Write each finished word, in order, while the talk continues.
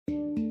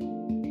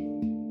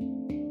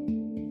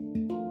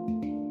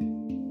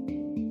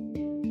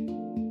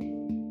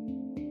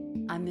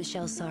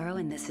Michelle Sorrow,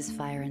 and this is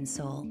Fire and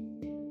Soul,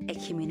 a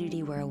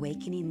community where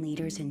awakening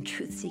leaders and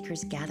truth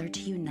seekers gather to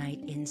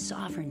unite in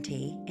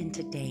sovereignty in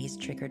today's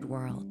triggered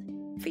world.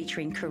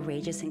 Featuring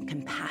courageous and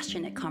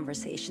compassionate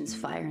conversations,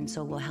 Fire and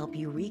Soul will help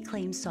you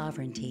reclaim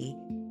sovereignty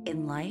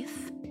in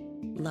life,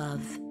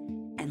 love,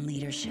 and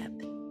leadership.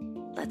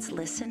 Let's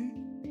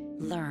listen,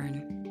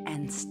 learn,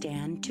 and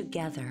stand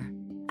together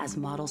as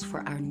models for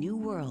our new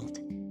world,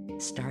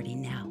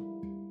 starting now.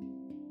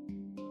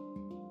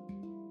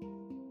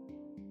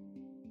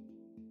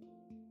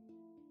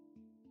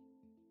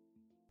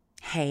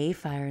 Hey,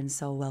 Fire and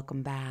Soul,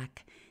 welcome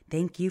back.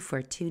 Thank you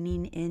for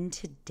tuning in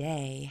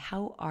today.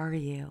 How are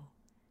you?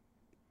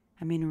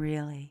 I mean,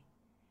 really,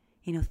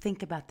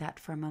 think about that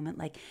for a moment.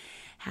 Like,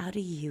 how do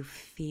you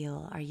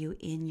feel? Are you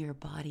in your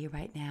body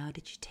right now?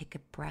 Did you take a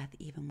breath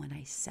even when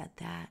I said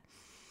that?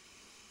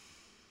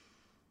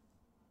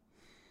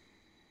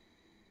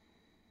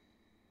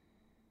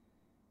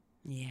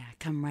 Yeah,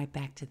 come right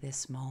back to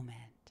this moment.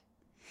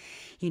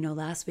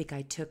 Last week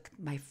I took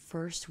my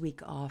first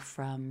week off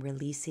from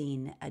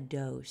releasing a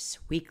dose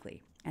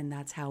weekly, and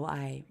that's how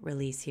I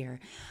release here.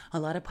 A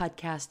lot of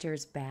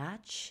podcasters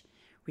batch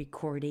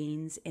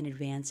recordings in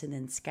advance and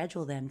then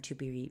schedule them to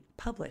be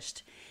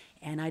published,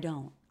 and I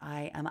don't.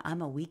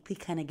 I'm a weekly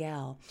kind of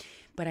gal,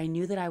 but I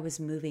knew that I was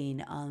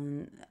moving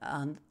on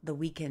the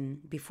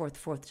weekend before the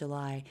 4th of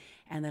July,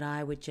 and that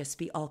I would just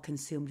be all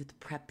consumed with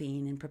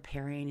prepping and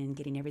preparing and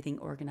getting everything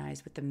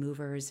organized with the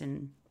movers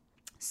and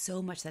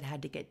so much that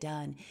had to get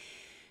done.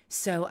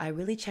 So I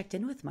really checked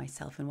in with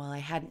myself, and while I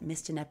hadn't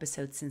missed an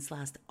episode since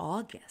last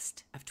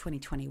August of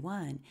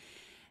 2021,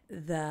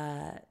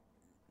 the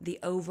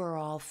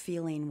overall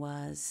feeling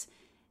was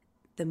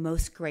the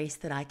most grace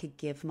that I could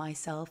give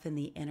myself in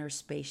the inner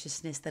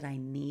spaciousness that I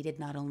needed,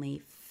 not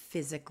only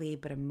physically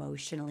but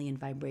emotionally and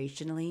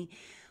vibrationally,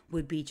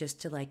 would be just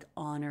to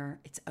honor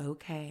it's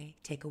okay,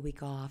 take a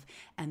week off,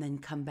 and then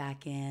come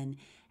back in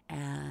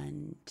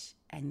and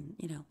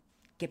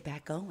get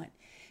back going.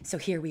 So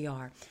here we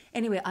are.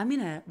 Anyway, I'm going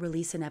to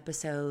release an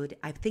episode,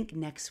 I think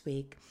next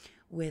week,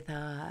 with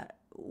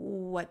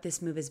what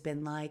this move has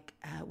been like,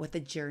 what the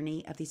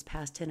journey of these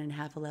past 10 and a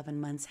half, 11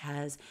 months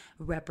has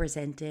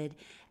represented.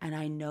 And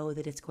I know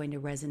that it's going to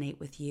resonate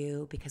with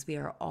you because we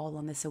are all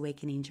on this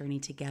awakening journey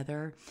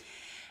together.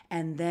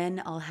 And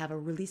then I'll have a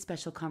really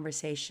special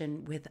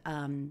conversation with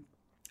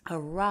a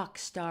rock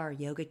star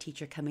yoga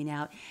teacher coming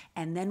out,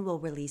 and then we'll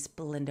release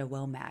Belinda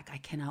Womack. I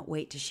cannot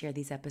wait to share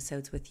these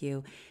episodes with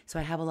you. So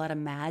I have a lot of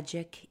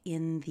magic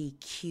in the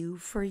queue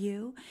for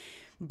you,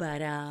 but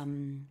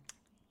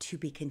to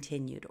be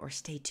continued, or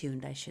stay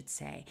tuned, I should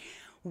say.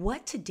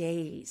 What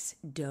today's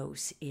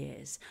dose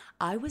is,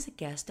 I was a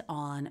guest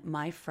on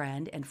my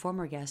friend and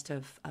former guest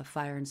of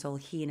Fire and Soul.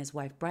 He and his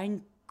wife,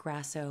 Brian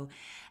Grasso,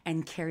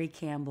 and Carrie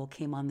Campbell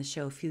came on the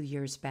show a few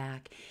years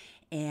back.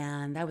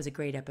 And that was a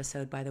great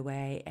episode, by the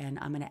way. And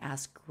I'm going to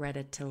ask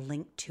Greta to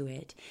link to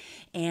it.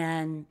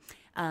 And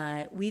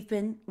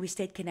we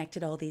stayed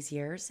connected all these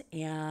years,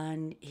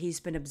 and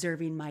he's been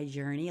observing my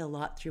journey a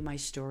lot through my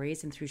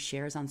stories and through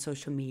shares on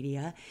social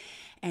media.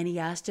 And he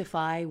asked if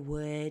I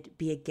would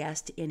be a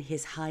guest in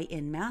his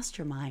high-end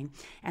mastermind.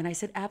 And I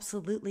said,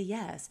 absolutely,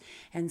 yes.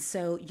 And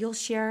so you'll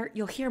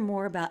hear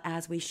more about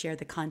as we share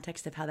the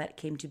context of how that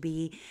came to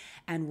be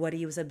and what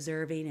he was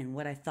observing and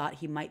what I thought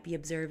he might be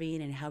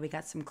observing and how we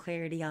got some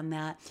clarity on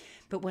that.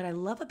 But what I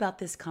love about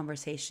this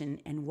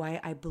conversation and why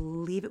I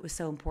believe it was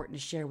so important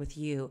to share with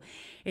you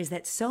is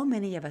that so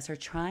many of us are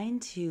trying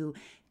to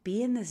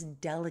be in this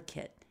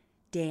delicate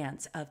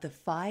dance of the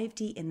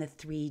 5D and the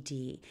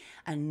 3D,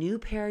 a new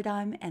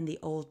paradigm and the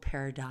old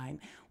paradigm,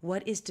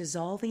 what is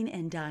dissolving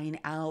and dying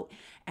out,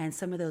 and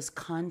some of those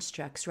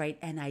constructs, right,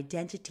 and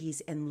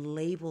identities and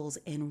labels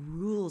and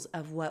rules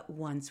of what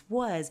once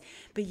was,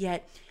 but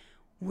yet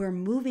we're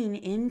moving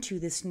into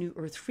this new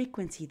earth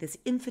frequency, this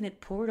infinite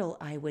portal,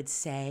 I would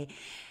say,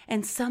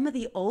 and some of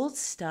the old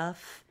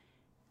stuff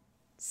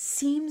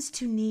seems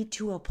to need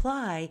to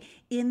apply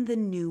in the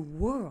new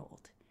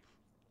world,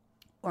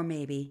 or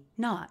maybe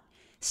not.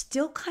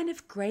 Still kind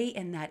of gray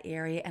in that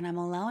area, and I'm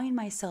allowing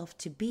myself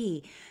to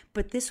be.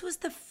 But this was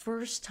the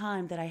first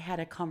time that I had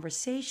a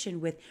conversation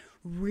with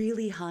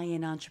really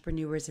high-end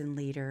entrepreneurs and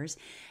leaders.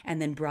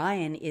 And then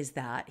Brian is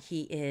that.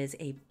 He is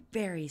a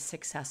very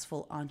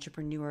successful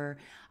entrepreneur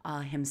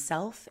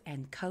himself,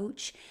 and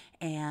coach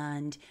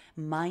and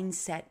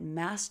mindset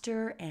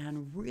master,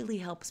 and really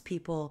helps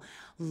people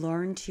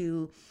learn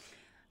to,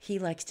 he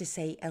likes to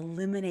say,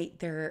 eliminate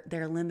their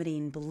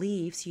limiting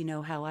beliefs. You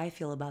know how I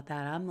feel about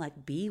that. I'm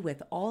like, be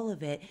with all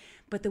of it.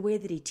 But the way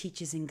that he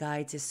teaches and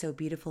guides is so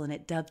beautiful, and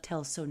it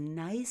dovetails so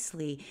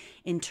nicely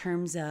in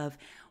terms of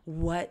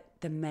what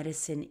the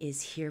medicine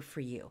is here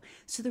for you.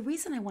 So the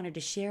reason I wanted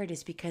to share it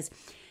is because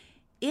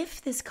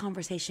if this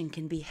conversation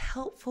can be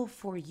helpful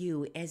for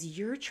you as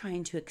you're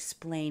trying to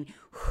explain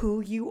who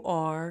you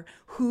are,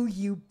 who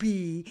you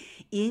be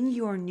in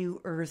your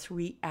new earth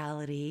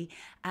reality,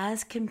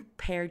 as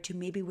compared to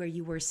maybe where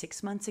you were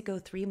 6 months ago,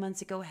 3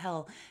 months ago,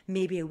 hell,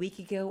 maybe a week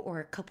ago or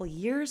a couple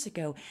years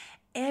ago,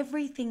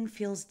 everything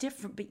feels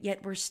different, but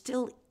yet we're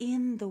still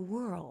in the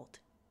world.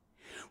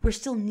 We're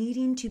still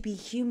needing to be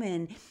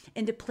human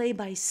and to play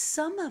by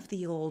some of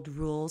the old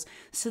rules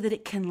so that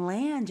it can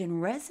land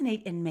and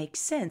resonate and make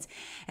sense.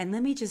 And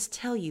let me just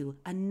tell you,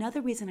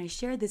 another reason I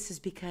share this is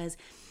because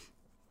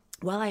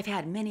while I've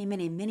had many,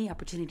 many, many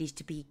opportunities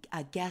to be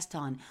a guest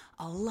on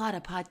a lot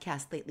of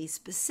podcasts lately,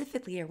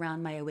 specifically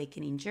around my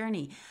awakening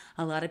journey,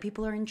 a lot of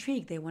people are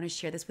intrigued. They want to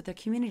share this with their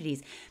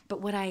communities. But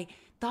what I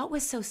thought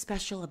was so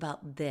special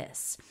about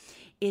this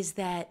is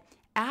that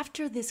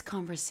after this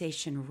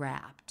conversation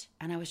wrapped,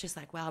 and I was just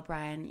like, wow,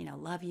 Brian,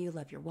 love you,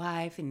 love your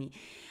wife, and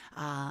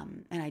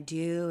I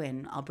do,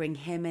 and I'll bring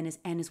him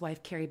and his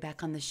wife Carrie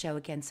back on the show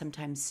again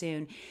sometime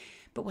soon.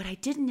 But what I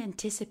didn't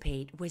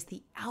anticipate was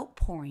the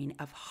outpouring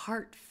of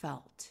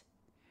heartfelt,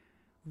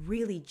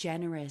 really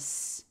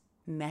generous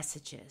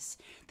messages.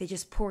 They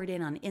just poured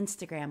in on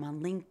Instagram,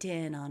 on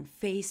LinkedIn, on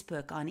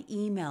Facebook, on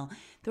email.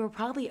 There were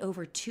probably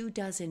over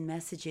 24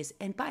 messages.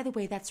 And by the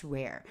way, that's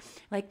rare.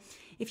 Like,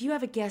 if you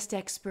have a guest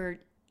expert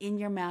in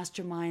your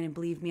mastermind, and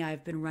believe me,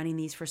 I've been running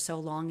these for so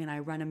long, and I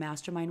run a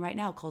mastermind right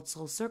now called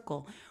Soul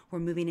Circle. We're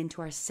moving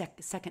into our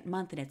second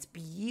month, and it's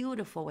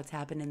beautiful what's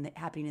happening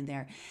in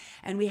there.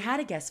 And we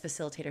had a guest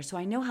facilitator, so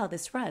I know how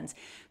this runs.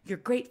 You're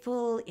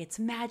grateful, it's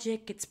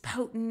magic, it's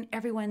potent,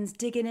 everyone's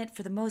digging it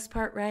for the most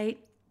part, right?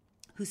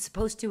 Who's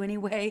supposed to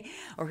anyway,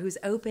 or who's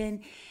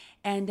open.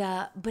 And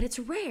but it's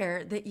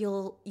rare that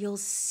you'll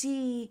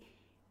see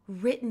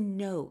written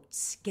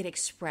notes get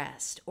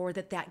expressed, or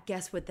that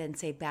guest would then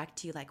say back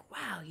to you like,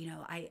 wow,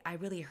 I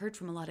really heard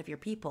from a lot of your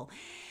people.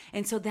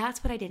 And so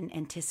that's what I didn't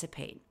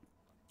anticipate.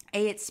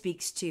 It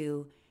speaks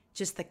to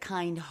just the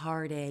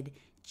kind-hearted,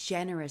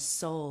 generous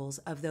souls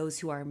of those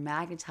who are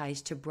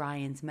magnetized to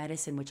Brian's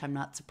medicine, which I'm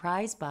not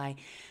surprised by.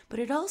 But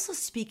it also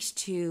speaks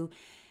to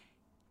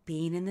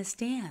being in this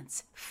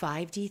dance,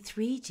 5D,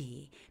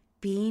 3D,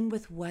 being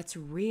with what's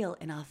real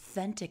and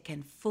authentic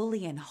and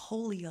fully and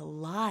wholly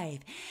alive,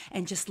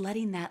 and just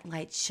letting that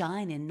light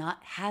shine and not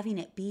having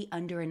it be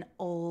under an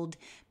old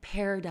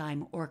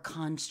paradigm or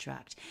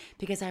construct.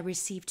 Because I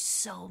received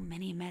so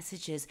many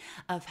messages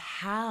of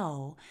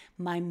how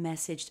my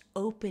message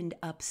opened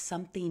up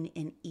something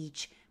in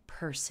each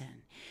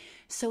person.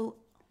 So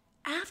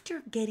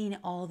after getting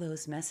all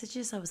those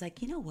messages, I was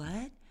like, you know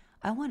what?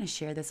 I want to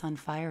share this on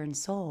Fire and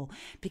Soul,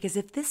 because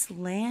if this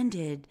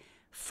landed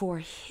for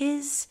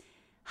his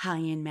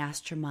high-end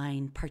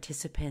mastermind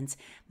participants,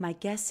 my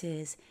guess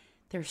is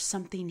there's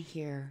something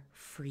here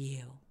for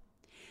you,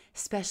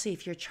 especially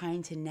if you're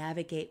trying to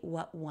navigate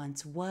what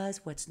once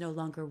was, what's no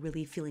longer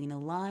really feeling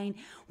aligned,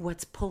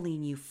 what's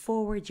pulling you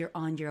forward. You're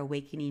on your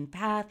awakening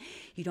path.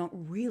 You don't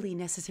really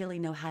necessarily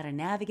know how to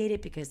navigate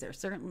it because there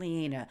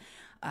certainly ain't a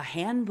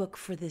handbook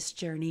for this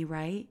journey,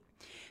 right?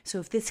 So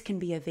if this can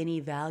be of any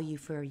value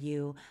for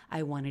you,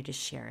 I wanted to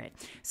share it.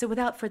 So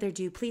without further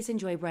ado, please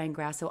enjoy Brian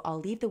Grasso. I'll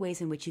leave the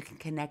ways in which you can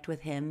connect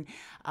with him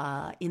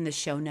in the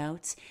show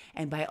notes.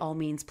 And by all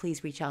means,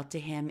 please reach out to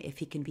him if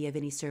he can be of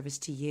any service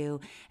to you.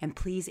 And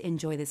please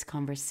enjoy this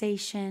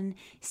conversation.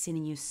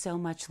 Sending you so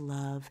much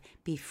love.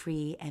 Be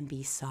free and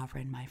be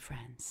sovereign, my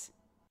friends.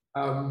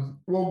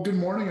 Well, good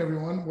morning,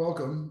 everyone.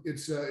 Welcome.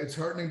 It's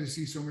heartening to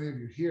see so many of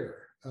you here.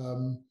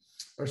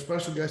 Our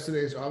special guest today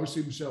is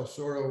obviously Michelle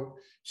Soro.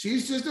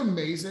 She's just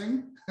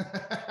amazing.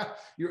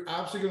 You're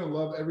absolutely going to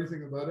love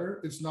everything about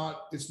her. It's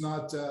not,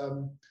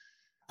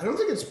 I don't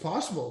think it's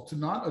possible to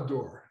not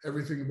adore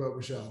everything about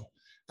Michelle.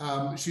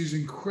 She's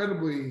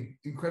incredibly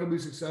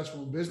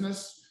successful in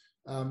business,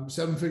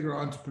 7-figure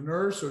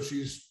entrepreneur. So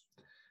she's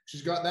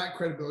got that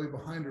credibility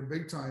behind her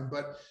big time.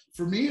 But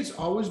for me, it's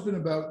always been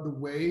about the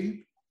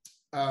way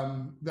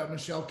that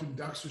Michelle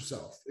conducts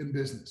herself in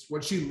business,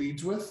 what she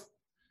leads with,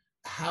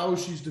 how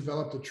she's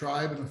developed a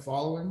tribe and a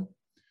following.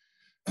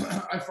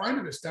 I find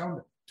it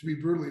astounding, to be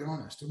brutally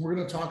honest. And we're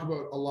going to talk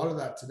about a lot of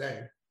that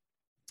today.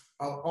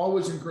 I'll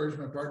always encourage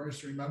my partners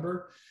to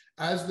remember,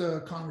 as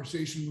the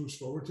conversation moves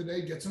forward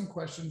today, get some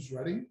questions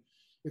ready.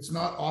 It's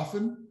not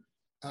often,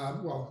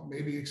 well,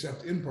 maybe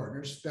except in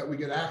partners, that we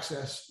get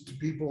access to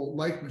people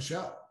like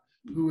Michelle,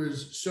 who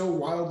is so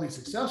wildly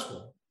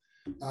successful,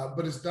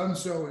 but has done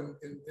so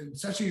in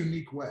such a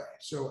unique way.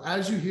 So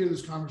as you hear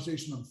this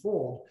conversation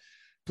unfold,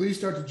 please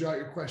start to jot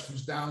your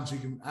questions down so you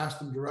can ask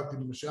them directly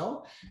to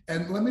Michelle.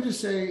 And let me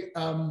just say,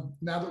 now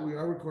that we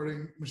are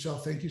recording, Michelle,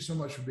 thank you so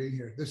much for being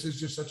here. This is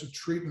just such a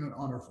treat and an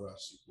honor for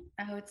us.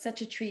 Oh, it's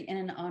such a treat and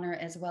an honor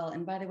as well.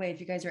 And by the way, if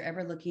you guys are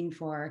ever looking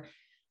for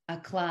a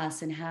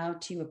class in how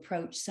to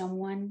approach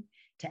someone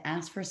to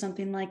ask for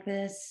something like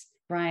this,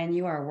 Brian,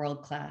 you are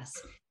world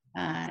class.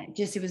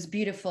 It was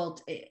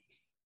beautiful.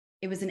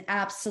 It was an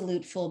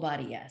absolute full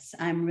body yes.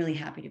 I'm really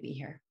happy to be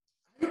here.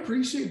 I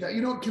appreciate that.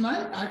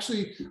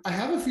 I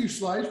have a few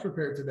slides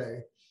prepared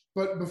today,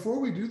 but before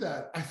we do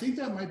that, I think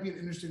that might be an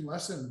interesting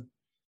lesson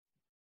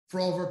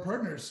for all of our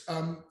partners.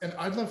 And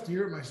I'd love to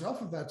hear it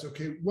myself, if that's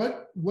okay.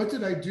 What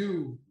did I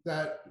do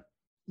that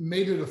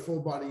made it a full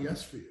body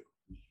yes for you?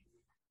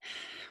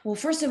 Well,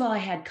 first of all, I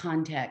had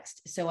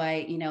context. So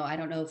I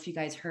don't know if you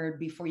guys heard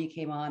before you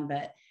came on,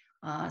 but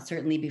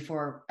certainly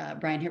before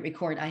Brian hit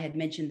record, I had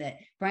mentioned that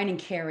Brian and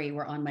Carrie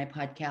were on my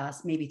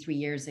podcast maybe 3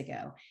 years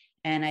ago.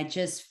 And I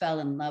just fell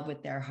in love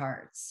with their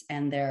hearts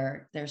and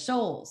their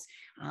souls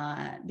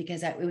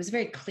because it was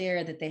very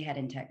clear that they had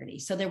integrity.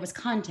 So there was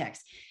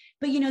context.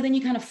 But, then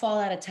you kind of fall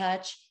out of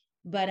touch.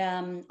 But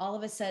all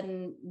of a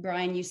sudden,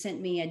 Brian, you sent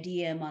me a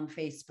DM on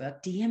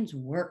Facebook. DMs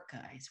work,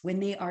 guys, when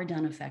they are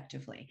done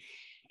effectively.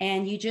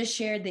 And you just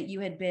shared that you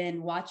had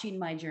been watching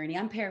my journey.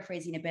 I'm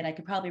paraphrasing a bit. I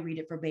could probably read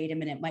it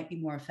verbatim and it might be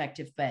more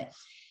effective, but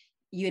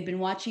you had been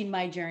watching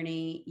my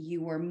journey.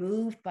 You were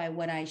moved by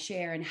what I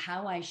share and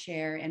how I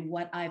share and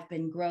what I've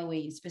been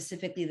growing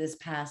specifically this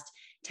past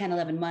 10,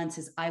 11 months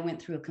as I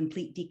went through a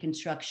complete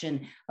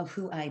deconstruction of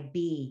who I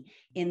be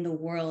in the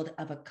world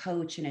of a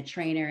coach and a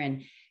trainer.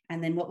 And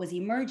then what was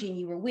emerging,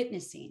 you were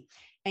witnessing.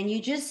 And you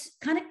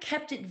just kind of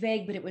kept it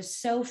vague, but it was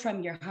so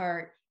from your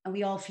heart. And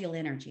we all feel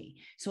energy.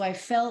 So I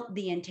felt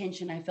the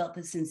intention. I felt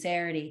the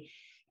sincerity.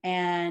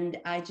 And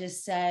I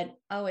just said,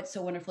 oh, it's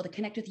so wonderful to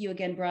connect with you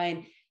again,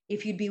 Brian.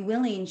 If you'd be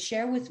willing,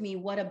 share with me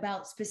what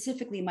about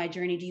specifically my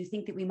journey do you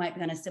think that we might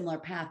be on a similar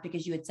path,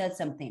 because you had said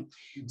something.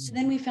 Mm-hmm. So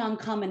then we found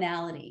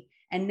commonality.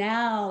 And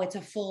now it's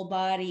a full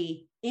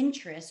body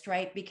interest,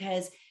 right?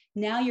 Because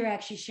now you're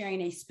actually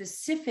sharing a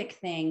specific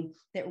thing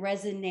that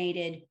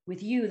resonated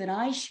with you that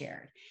I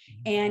shared.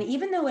 Mm-hmm. And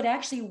even though it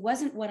actually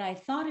wasn't what I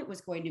thought it was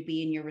going to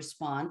be in your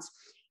response,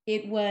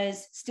 it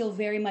was still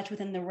very much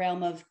within the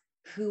realm of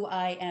who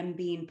I am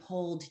being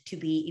pulled to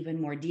be even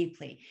more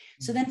deeply.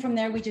 So then from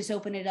there, we just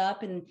open it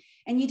up and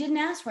you didn't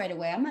ask right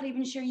away. I'm not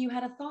even sure you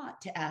had a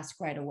thought to ask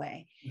right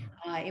away.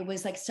 It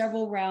was like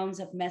several rounds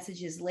of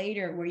messages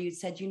later where you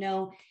said,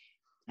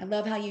 I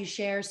love how you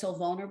share so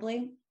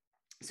vulnerably,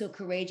 so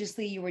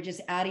courageously. You were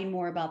just adding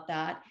more about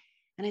that.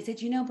 And I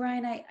said,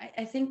 Brian,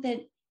 I think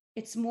that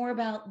it's more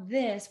about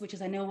this, which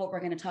is I know what we're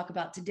going to talk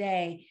about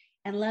today,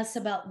 and less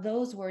about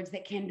those words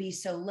that can be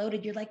so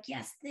loaded. You're like,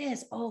 yes,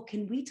 this. Oh,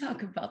 can we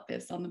talk about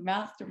this on the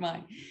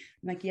mastermind?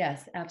 I'm like,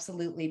 yes,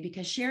 absolutely.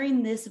 Because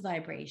sharing this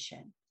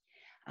vibration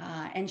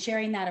and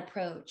sharing that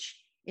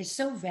approach is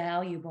so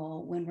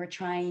valuable when we're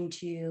trying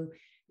to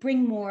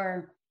bring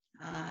more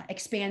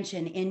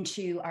expansion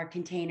into our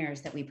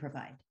containers that we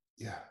provide.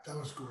 Yeah, that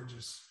was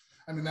gorgeous.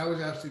 I mean, that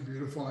was absolutely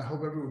beautiful. And I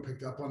hope everyone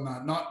picked up on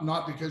that.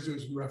 Not because it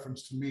was in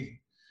reference to me.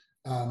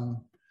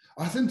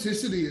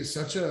 Authenticity is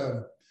such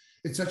a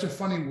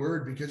funny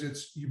word because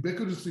it's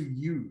ubiquitously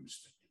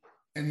used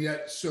and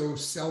yet so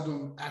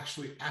seldom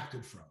actually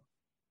acted from.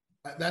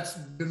 That's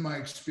been my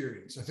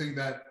experience. I think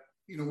that,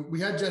 we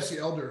had Jesse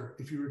Elder,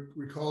 if you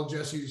recall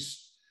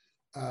Jesse's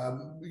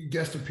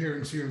guest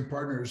appearance here in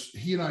Partners,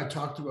 he and I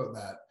talked about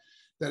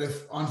that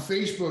if on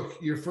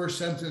Facebook, your first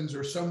sentence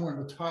or somewhere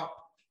in the top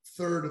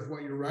third of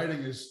what you're writing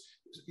is,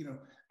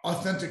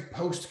 authentic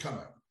post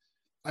coming,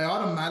 I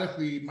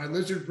automatically, my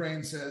lizard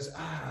brain says,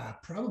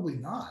 probably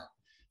not.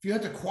 If you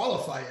had to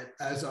qualify it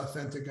as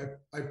authentic,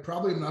 I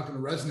probably am not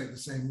going to resonate the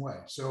same way.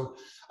 So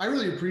I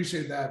really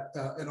appreciate that.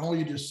 And all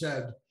you just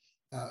said,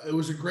 it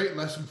was a great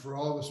lesson for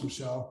all of us,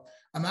 Michelle.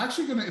 I'm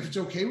actually going to, if it's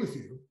okay with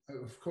you,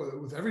 of course,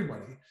 with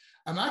everybody,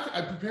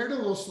 I prepared a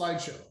little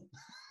slideshow.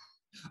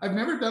 I've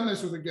never done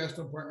this with a guest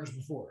on Partners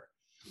before.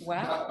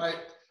 Wow.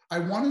 I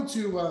wanted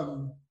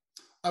to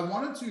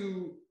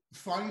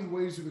find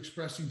ways of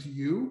expressing to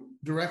you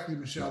directly,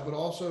 Michelle, but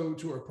also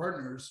to our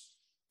partners,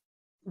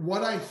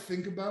 what I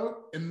think about,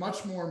 and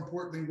much more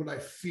importantly, what I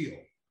feel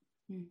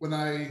when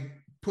I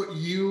put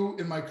you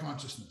in my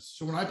consciousness.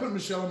 So when I put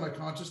Michelle in my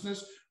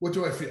consciousness, what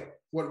do I feel?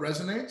 What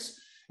resonates?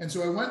 And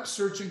so I went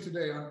searching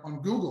today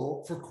on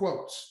Google for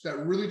quotes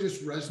that really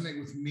just resonate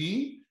with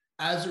me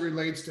as it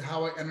relates to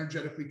how I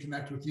energetically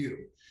connect with you.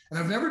 And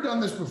I've never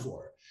done this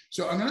before.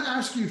 So I'm going to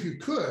ask you, if you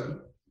could,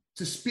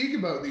 to speak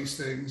about these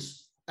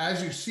things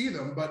as you see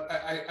them. But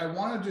I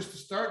wanted just to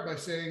start by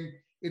saying,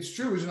 it's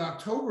true. It was in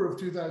October of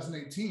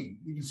 2018.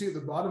 You can see at the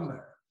bottom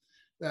there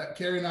that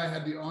Carrie and I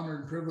had the honor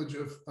and privilege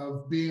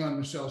of being on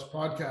Michelle's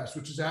podcast,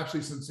 which is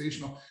absolutely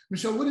sensational.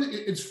 Michelle, what is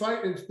it? It's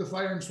the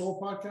Fire and Soul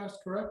podcast,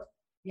 correct?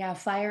 Yeah,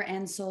 Fire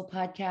and Soul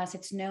podcast.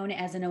 It's known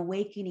as an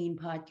awakening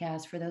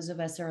podcast for those of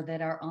us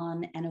that are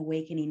on an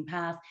awakening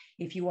path.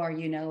 If you are,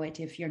 you know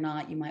it. If you're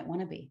not, you might want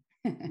to be.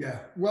 Yeah,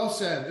 well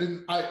said.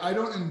 And I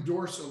don't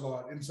endorse a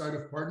lot inside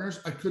of Partners.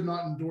 I could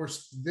not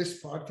endorse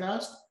this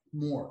podcast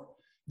more.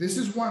 This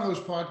is one of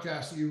those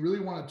podcasts that you really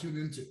want to tune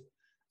into.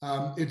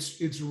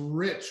 It's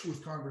rich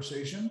with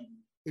conversation.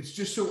 It's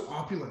just so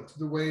opulent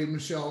the way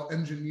Michelle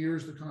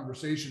engineers the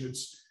conversation.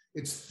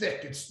 It's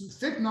thick. It's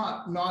thick,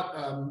 not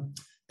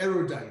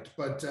erudite,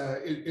 but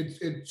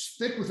it's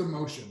thick with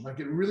emotion.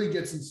 Like, it really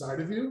gets inside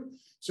of you.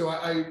 So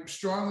I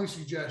strongly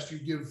suggest you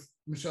give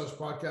Michelle's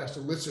podcast a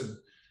listen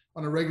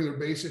on a regular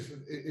basis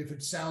if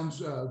it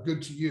sounds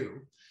good to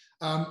you.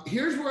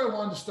 Here's where I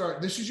wanted to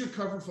start. This is your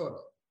cover photo.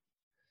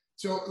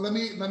 So let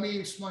me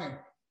explain.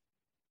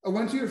 I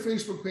went to your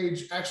Facebook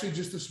page actually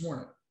just this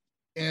morning,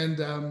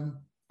 and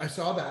I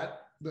saw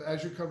that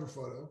as your cover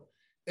photo,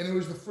 and it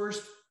was the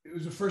first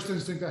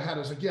instinct I had. I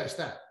was like, yes,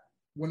 that.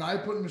 When I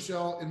put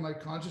Michelle in my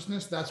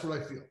consciousness, that's what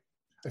I feel.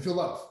 I feel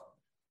love.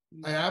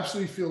 I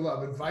absolutely feel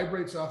love. It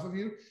vibrates off of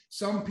you.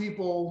 Some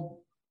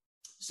people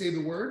say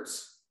the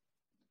words.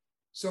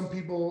 Some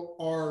people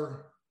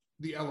are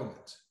the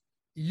element.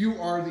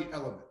 You are the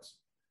element.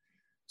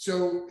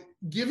 So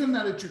given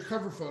that it's your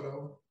cover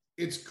photo,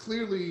 it's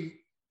clearly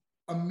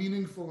a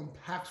meaningful,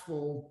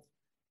 impactful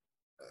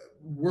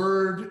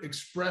word,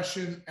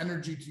 expression,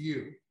 energy to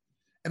you.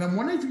 And I'm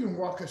wondering if you can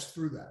walk us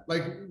through that.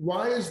 Like,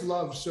 why is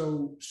love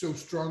so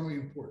strongly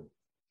important?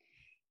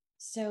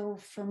 So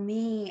for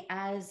me,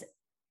 as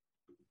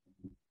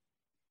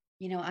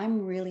you know,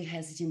 I'm really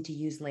hesitant to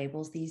use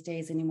labels these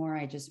days anymore.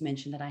 I just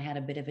mentioned that I had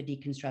a bit of a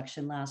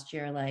deconstruction last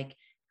year. Like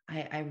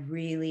I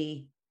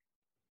really,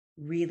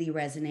 really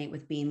resonate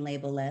with being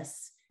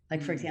labelless.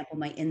 Like, for example,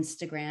 my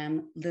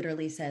Instagram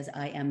literally says,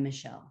 I am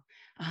Michelle.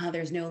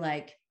 There's no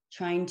like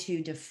trying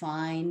to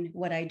define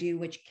what I do,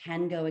 which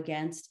can go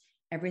against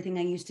everything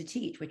I used to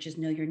teach, which is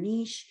know your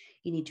niche.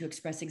 You need to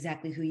express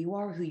exactly who you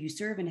are, who you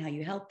serve, and how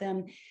you help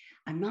them.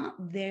 I'm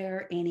not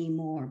there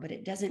anymore, but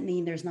it doesn't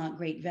mean there's not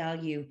great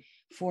value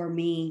for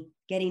me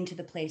getting to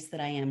the place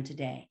that I am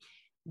today.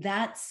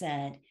 That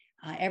said,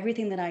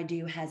 everything that I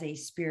do has a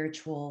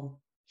spiritual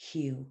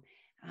hue.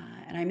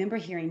 And I remember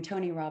hearing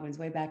Tony Robbins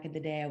way back in the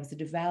day. I was a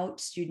devout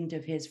student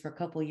of his for a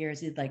couple of years.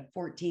 He did like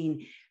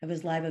 14 of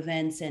his live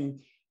events.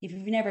 And if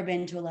you've never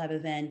been to a live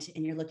event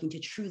and you're looking to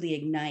truly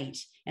ignite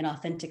an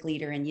authentic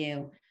leader in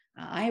you,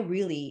 I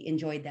really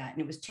enjoyed that.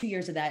 And it was 2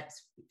 years of that,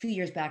 a few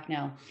years back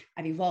now.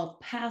 I've evolved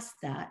past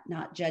that,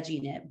 not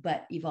judging it,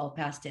 but evolved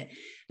past it.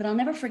 But I'll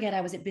never forget,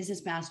 I was at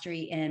Business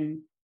Mastery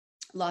in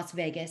Las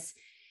Vegas.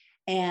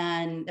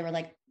 And there were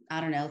like,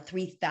 I don't know,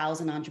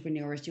 3,000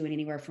 entrepreneurs doing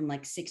anywhere from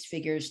like 6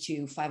 figures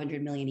to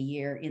 500 million a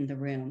year in the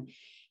room.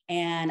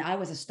 And I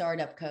was a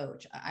startup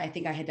coach. I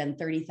think I had done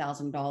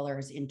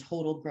 $30,000 in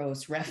total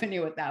gross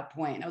revenue at that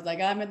point. I was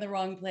like, I'm in the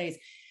wrong place.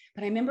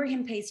 But I remember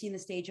him pacing the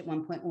stage at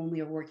one point when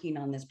we were working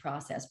on this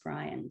process,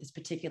 Brian, this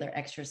particular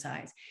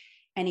exercise.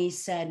 And he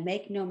said,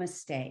 make no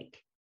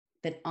mistake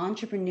that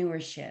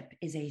entrepreneurship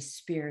is a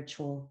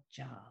spiritual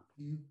job.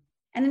 Mm-hmm.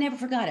 And I never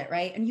forgot it,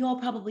 right? And you all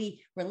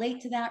probably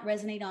relate to that,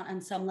 resonate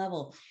on some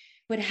level.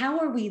 But how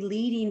are we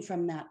leading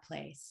from that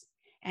place?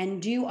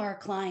 And do our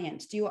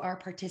clients, do our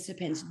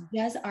participants,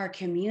 does our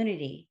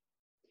community,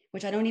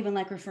 which I don't even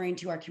like referring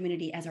to our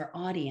community as our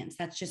audience.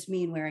 That's just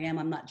me and where I am.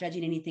 I'm not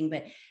judging anything,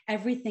 but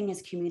everything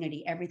is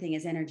community. Everything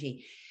is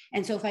energy.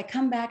 And so if I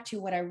come back to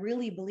what I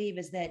really believe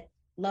is that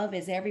love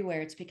is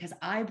everywhere, it's because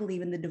I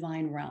believe in the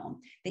divine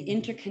realm, the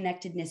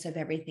interconnectedness of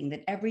everything,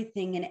 that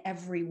everything and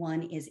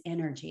everyone is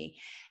energy.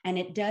 And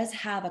it does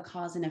have a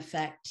cause and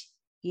effect,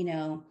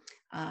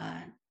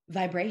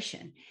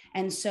 vibration.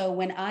 And so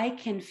when I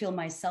can fill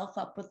myself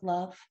up with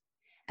love,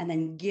 and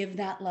then give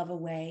that love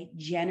away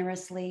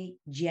generously,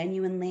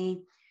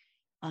 genuinely,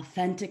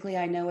 authentically.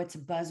 I know it's a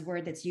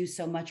buzzword that's used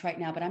so much right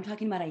now, but I'm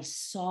talking about a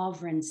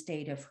sovereign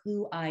state of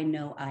who I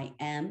know I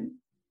am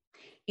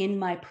in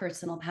my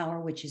personal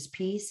power, which is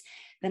peace.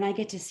 Then I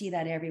get to see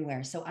that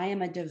everywhere. So I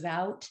am a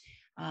devout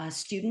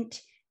student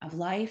of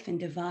life and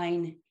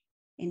divine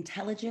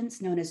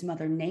intelligence known as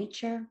Mother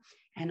Nature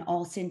and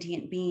all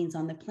sentient beings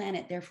on the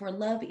planet. Therefore,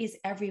 love is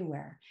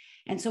everywhere.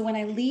 And so when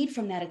I lead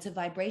from that, it's a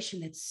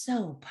vibration that's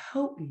so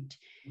potent.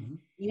 Mm-hmm.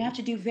 You have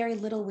to do very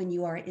little when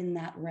you are in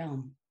that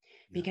realm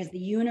because the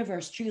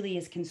universe truly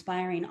is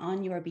conspiring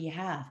on your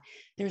behalf.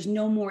 There's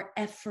no more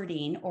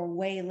efforting or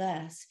way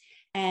less.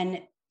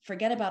 And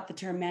forget about the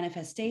term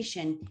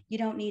manifestation. You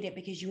don't need it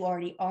because you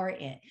already are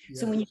it. Yes.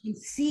 So when you can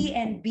see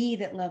and be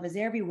that love is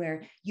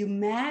everywhere, you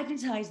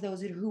magnetize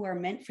those who are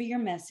meant for your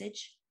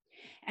message.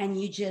 And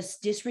you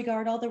just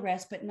disregard all the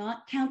rest, but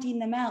not counting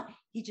them out.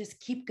 You just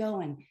keep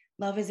going.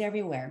 Love is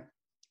everywhere.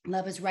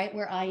 Love is right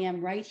where I am,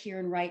 right here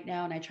and right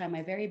now. And I try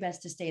my very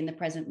best to stay in the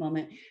present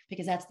moment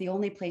because that's the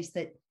only place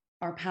that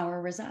our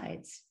power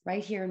resides,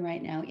 right here and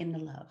right now in the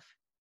love.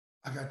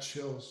 I got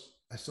chills.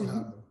 I still have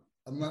them.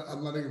 I'm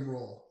letting them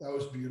roll. That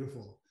was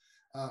beautiful.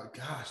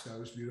 Gosh, that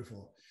was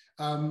beautiful.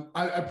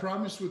 I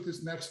promise with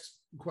this next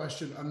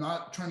question, I'm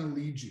not trying to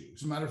lead you.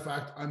 As a matter of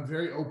fact, I'm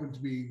very open to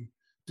being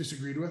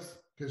disagreed with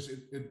because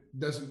it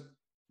doesn't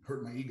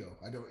hurt my ego.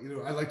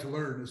 I like to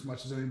learn as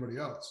much as anybody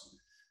else.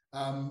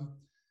 I'm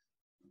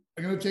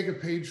going to take a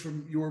page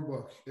from your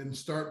book and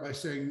start by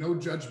saying no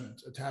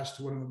judgment attached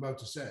to what I'm about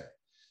to say.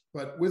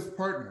 But with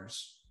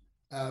partners,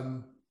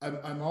 I'm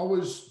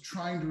always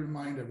trying to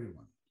remind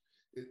everyone,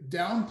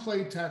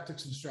 downplay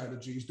tactics and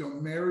strategies.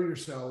 Don't marry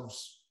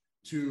yourselves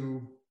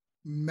to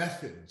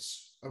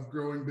methods of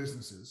growing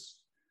businesses.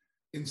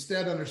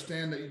 Instead,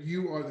 understand that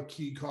you are the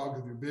key cog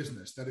of your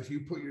business, that if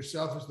you put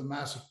yourself as the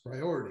massive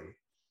priority,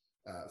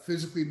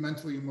 physically,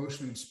 mentally,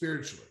 emotionally, and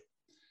spiritually,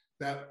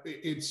 that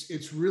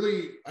it's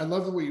really, I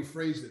love the way you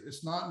phrased it.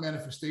 It's not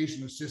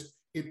manifestation. It's just,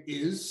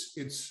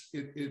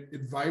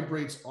 it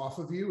vibrates off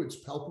of you. It's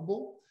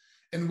palpable.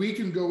 And we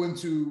can go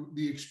into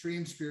the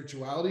extreme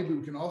spirituality, but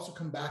we can also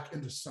come back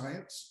into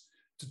science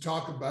to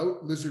talk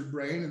about lizard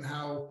brain and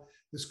how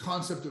this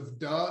concept of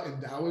Da in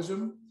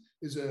Taoism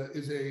is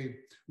a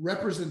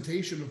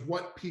representation of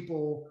what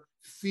people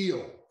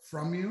feel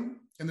from you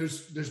And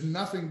there's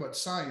nothing but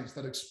science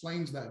that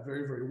explains that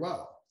very, very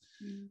well.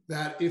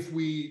 That if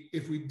we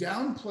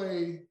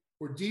downplay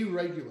or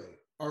deregulate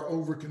our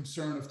over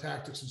concern of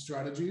tactics and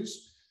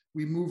strategies,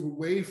 we move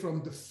away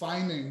from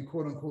defining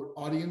quote unquote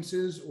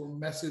audiences or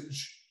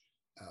message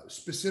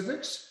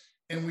specifics,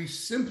 and we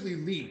simply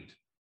lead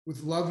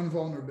with love and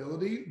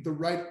vulnerability. The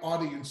right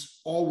audience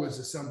always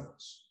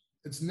assembles.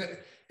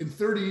 In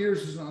 30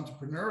 years as an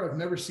entrepreneur, I've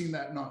never seen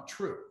that not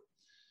true.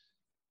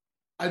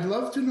 I'd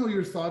love to know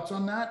your thoughts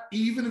on that,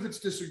 even if it's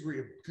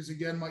disagreeable, because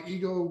again, my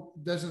ego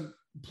doesn't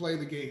play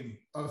the game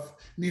of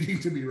needing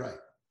to be right.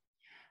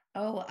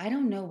 Oh, I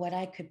don't know what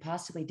I could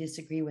possibly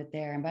disagree with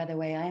there. And by the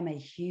way, I'm a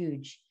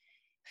huge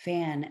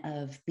fan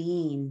of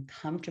being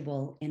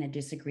comfortable in a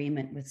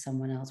disagreement with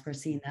someone else. We're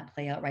seeing that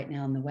play out right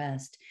now in the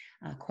West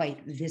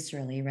quite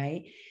viscerally,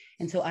 right?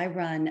 And so I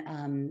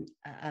run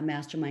a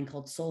mastermind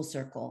called Soul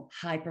Circle,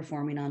 high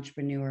performing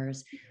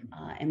entrepreneurs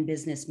and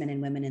businessmen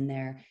and women in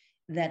there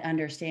that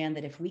understand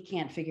that if we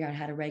can't figure out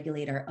how to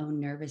regulate our own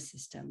nervous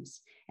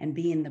systems and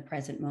be in the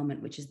present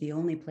moment, which is the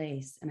only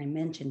place, and I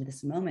mentioned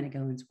this a moment ago,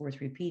 and it's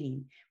worth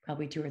repeating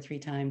probably 2 or 3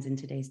 times in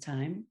today's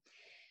time,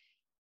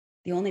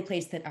 the only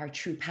place that our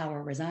true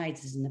power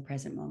resides is in the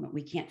present moment.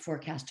 We can't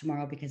forecast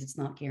tomorrow because it's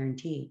not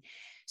guaranteed.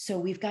 So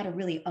we've got to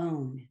really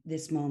own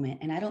this moment.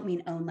 And I don't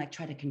mean own like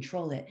try to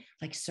control it,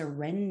 like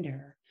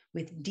surrender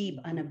with deep,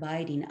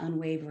 unabiding,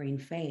 unwavering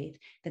faith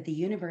that the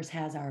universe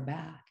has our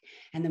back.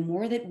 And the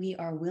more that we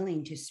are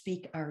willing to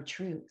speak our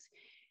truth,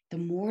 the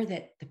more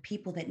that the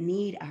people that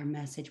need our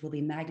message will be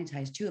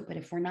magnetized to it. But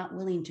if we're not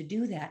willing to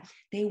do that,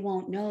 they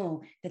won't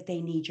know that they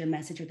need your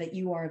message or that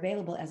you are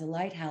available as a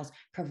lighthouse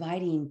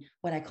providing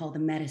what I call the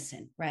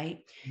medicine, right?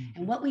 Mm-hmm.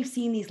 And what we've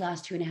seen these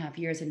last 2.5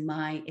 years in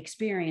my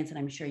experience, and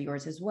I'm sure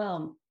yours as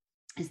well,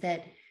 is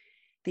that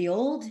the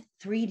old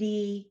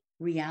 3D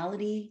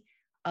reality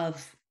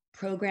of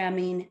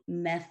programming,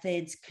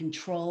 methods,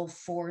 control,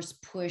 force,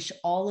 push,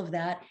 all of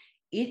that,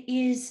 it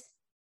is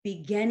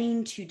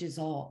beginning to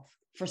dissolve.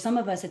 For some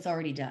of us, it's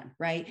already done,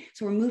 right?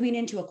 So we're moving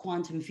into a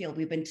quantum field.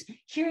 We've been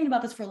hearing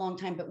about this for a long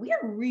time, but we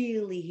are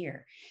really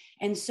here.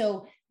 And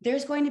so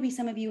there's going to be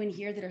some of you in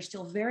here that are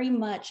still very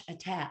much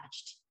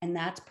attached, and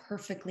that's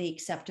perfectly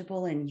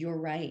acceptable. And you're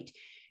right,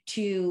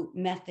 to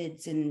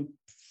methods and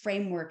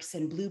frameworks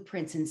and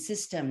blueprints and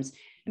systems.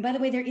 And by the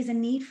way, there is a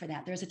need for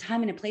that. There's a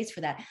time and a place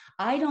for that.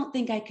 I don't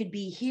think I could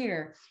be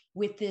here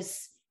with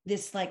this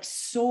like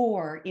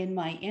soar in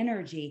my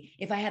energy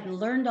if I hadn't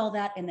learned all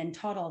that and then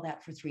taught all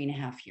that for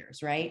 3.5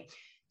 years, right?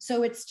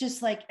 So it's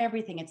just like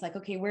everything. It's like,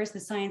 okay, where's the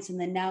science?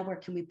 And then now where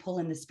can we pull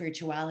in the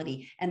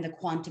spirituality and the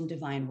quantum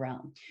divine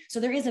realm? So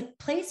there is a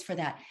place for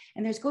that.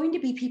 And there's going to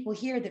be people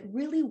here that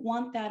really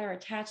want that, are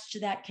attached to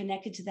that,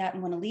 connected to that,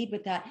 and want to lead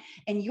with that.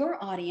 And your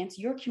audience,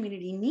 your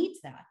community needs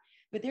that.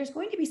 But there's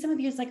going to be some of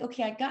you it's like,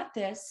 okay, I got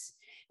this.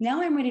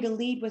 Now I'm ready to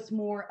lead with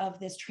more of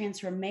this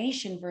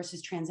transformation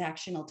versus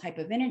transactional type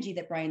of energy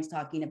that Brian's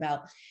talking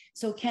about.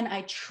 So can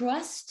I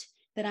trust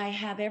that I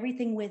have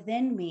everything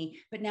within me,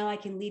 but now I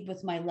can lead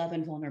with my love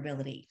and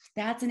vulnerability?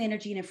 That's an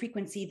energy and a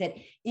frequency that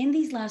in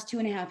these last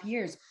 2.5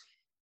 years,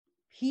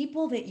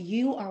 people that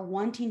you are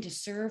wanting to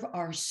serve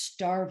are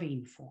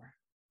starving for.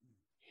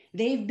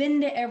 They've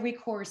been to every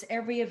course,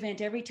 every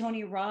event, every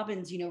Tony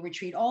Robbins,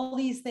 retreat, all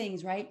these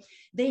things, right?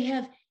 They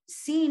have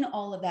seen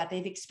all of that.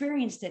 They've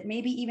experienced it,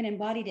 maybe even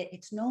embodied it.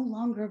 It's no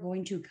longer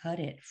going to cut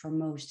it for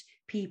most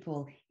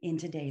people in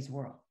today's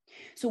world.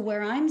 So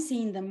where I'm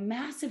seeing the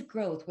massive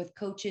growth with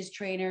coaches,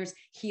 trainers,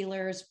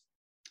 healers,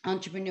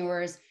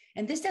 entrepreneurs,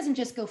 and this doesn't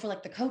just go for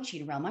like the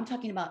coaching realm. I'm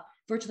talking about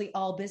virtually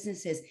all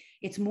businesses.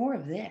 It's more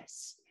of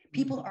this.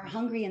 People are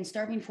hungry and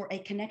starving for a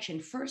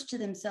connection first to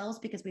themselves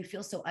because we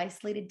feel so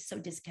isolated, so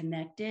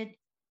disconnected,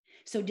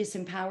 so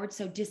disempowered,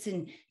 so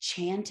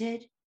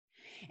disenchanted.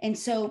 And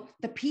so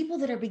the people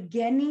that are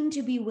beginning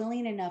to be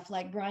willing enough,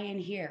 like Brian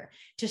here,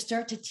 to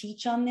start to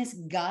teach on this,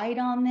 guide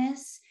on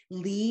this,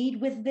 lead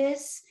with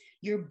this,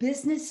 your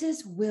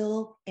businesses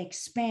will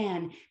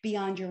expand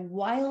beyond your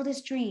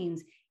wildest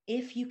dreams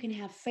if you can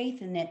have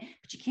faith in it.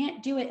 But you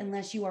can't do it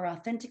unless you are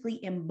authentically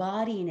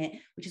embodying it,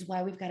 which is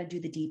why we've got to do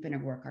the deep inner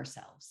work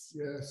ourselves.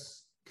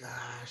 Yes.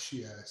 Gosh,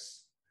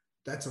 yes.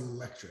 That's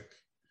electric.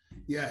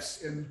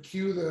 Yes. And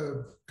cue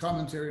the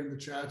commentary in the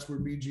chats where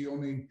BG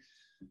only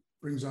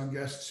brings on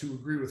guests who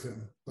agree with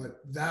him, but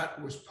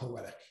that was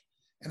poetic.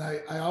 And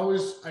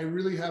I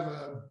really have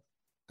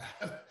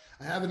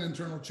I have an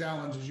internal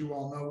challenge, as you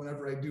all know,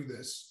 whenever I do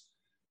this.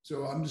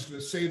 So I'm just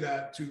going to say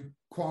that to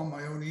calm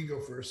my own ego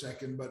for a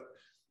second. But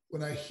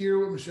when I hear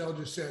what Michelle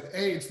just said,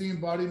 it's the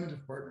embodiment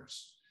of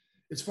partners.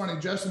 It's funny,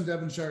 Justin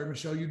Devonshire,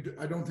 Michelle,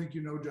 I don't think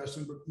you know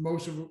Justin, but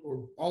most of,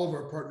 or all of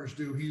our partners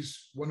do.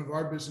 He's one of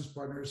our business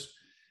partners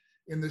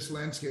in this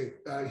landscape.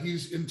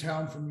 He's in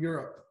town from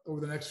Europe over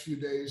the next few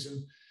days.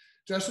 And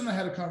Justin and I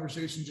had a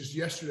conversation just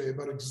yesterday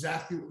about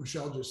exactly what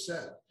Michelle just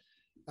said.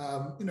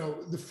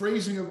 The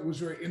phrasing of it was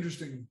very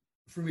interesting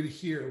for me to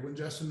hear when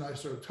Justin and I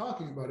started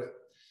talking about it,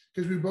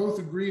 because we both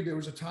agreed there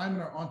was a time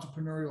in our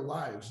entrepreneurial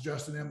lives,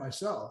 Justin and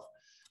myself,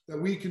 that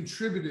we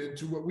contributed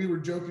to what we were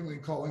jokingly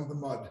calling the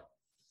mud.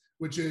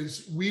 which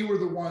is we were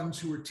the ones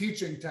who were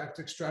teaching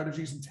tactics,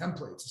 strategies, and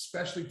templates,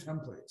 especially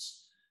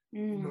templates.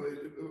 You know,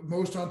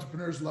 most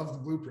entrepreneurs love the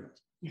blueprint.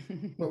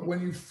 But when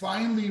you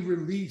finally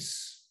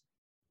release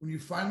to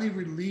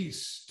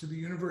the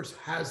universe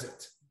has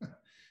it,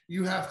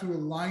 you have to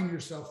align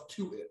yourself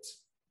to it.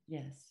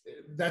 Yes.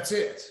 That's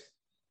it.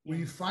 When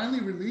you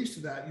finally release to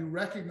that, you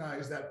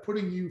recognize that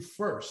putting you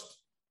first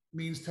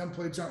means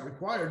templates aren't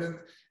required.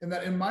 And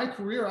that in my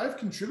career, I've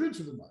contributed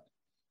to the mud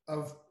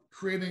of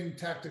creating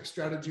tactics,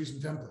 strategies,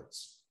 and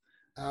templates.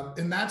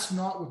 And that's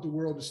not what the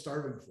world is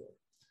starving for.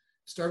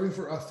 Starving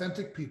for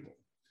authentic people.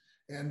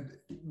 And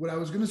what I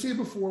was going to say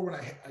before, when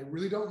I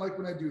really don't like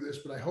when I do this,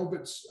 but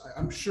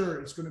I'm sure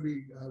it's going to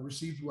be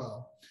received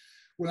well.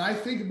 When I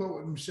think about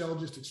what Michelle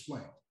just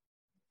explained,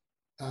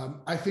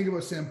 I think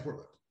about Sam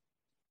Portland.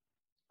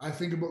 I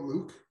think about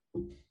Luke.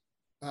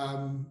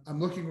 I'm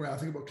looking around. I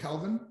think about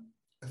Calvin.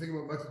 I think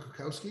about Michael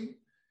Kukowski.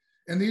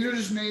 And these are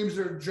just names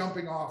that are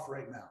jumping off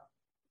right now.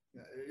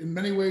 In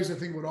many ways, I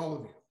think about all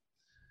of you.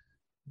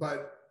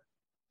 But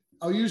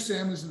I'll use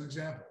Sam as an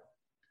example.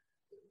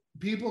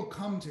 People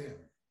come to him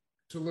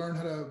to learn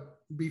how to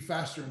be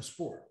faster in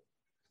sport,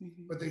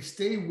 but they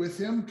stay with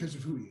him because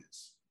of who he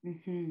is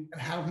and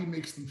how he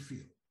makes them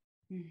feel.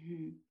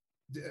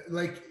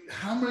 Like,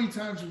 how many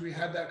times have we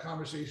had that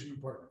conversation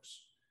in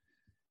partners?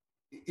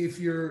 If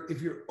you're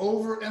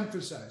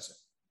overemphasizing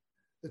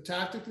the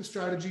tactic, the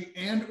strategy,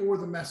 and or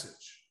the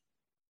message,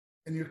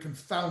 and you're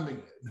confounding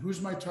it, and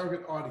who's my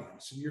target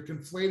audience, and you're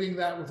conflating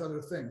that with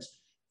other things,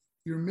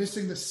 you're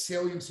missing the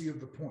saliency of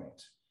the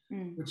point,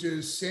 which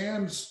is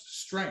Sam's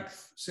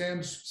strength,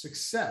 Sam's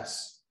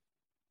success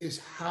is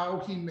how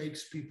he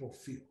makes people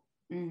feel.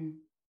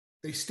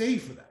 They stay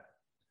for that.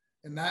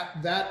 And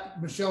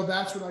that Michelle,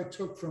 that's what I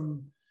took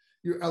from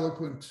your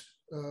eloquent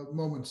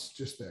moments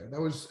just there. That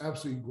was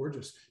absolutely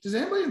gorgeous. Does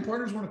anybody in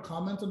Partners want to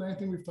comment on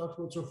anything we've talked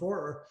about so far,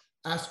 or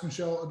ask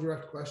Michelle a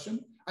direct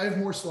question? I have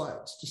more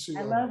slides to see.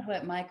 I love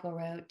what Michael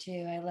wrote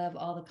too. I love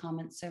all the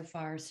comments so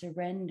far.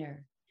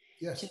 Surrender.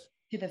 Yes.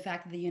 To the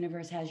fact that the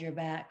universe has your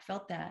back.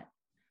 Felt that.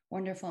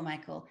 Wonderful,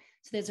 Michael.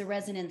 So there's a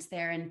resonance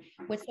there. And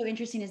what's so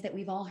interesting is that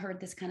we've all heard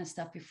this kind of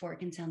stuff before. It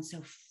can sound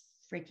so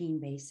freaking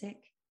basic,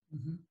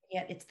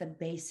 yet it's the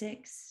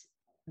basics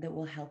that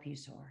will help you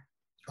soar.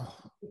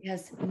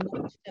 Because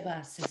most of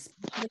us,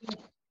 especially,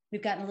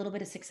 we've gotten a little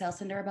bit of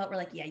success under our belt. We're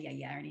like, yeah,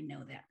 I already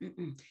know that.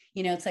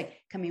 You know, it's like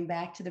coming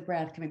back to the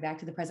breath, coming back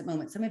to the present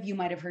moment. Some of you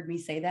might have heard me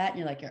say that, and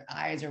you're like, your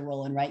eyes are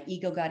rolling, right?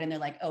 Ego got in there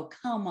like, oh,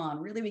 come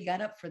on, really? We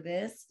got up for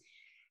this?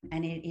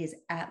 And it is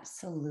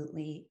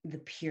absolutely the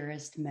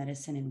purest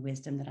medicine and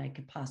wisdom that I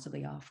could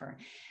possibly offer.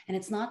 And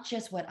it's not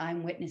just what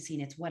I'm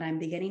witnessing, it's what I'm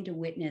beginning to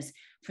witness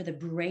for the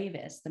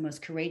bravest, the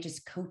most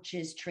courageous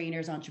coaches,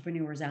 trainers,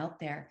 entrepreneurs out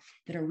there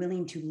that are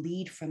willing to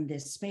lead from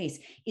this space.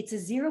 It's a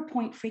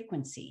 0-point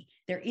frequency.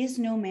 There is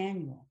no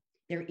manual.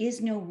 There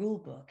is no rule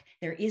book.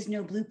 There is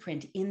no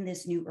blueprint in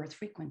this new earth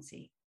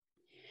frequency.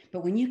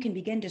 But when you can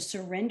begin to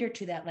surrender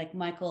to that, like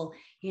Michael,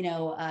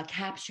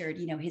 captured,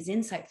 his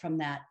insight from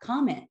that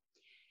comment.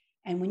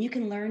 And when you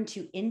can learn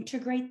to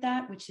integrate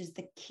that, which is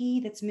the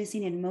key that's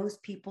missing in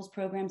most people's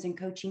programs and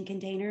coaching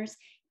containers,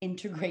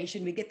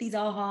 integration. We get these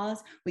ahas,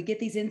 we get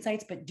these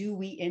insights, but do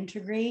we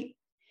integrate?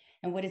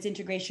 And what does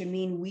integration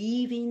mean?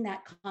 Weaving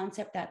that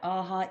concept, that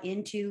aha,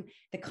 into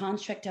the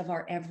construct of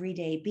our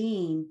everyday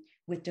being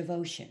with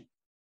devotion.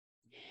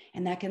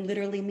 And that can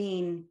literally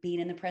mean being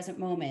in the present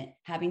moment,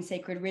 having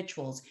sacred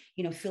rituals,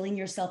 filling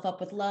yourself up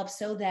with love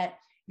so that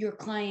your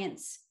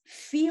clients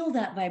feel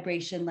that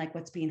vibration like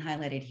what's being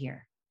highlighted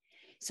here.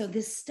 So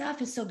this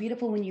stuff is so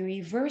beautiful when you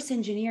reverse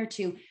engineer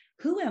to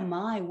who am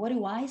I? What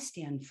do I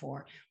stand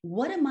for?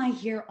 What am I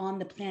here on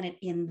the planet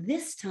in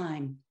this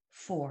time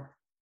for?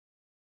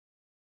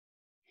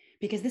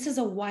 Because this is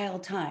a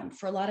wild time.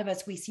 For a lot of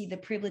us, we see the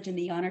privilege and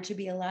the honor to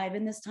be alive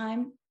in this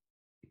time.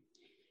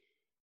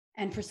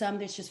 And for some,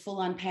 there's just full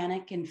on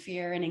panic and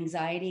fear and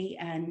anxiety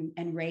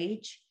and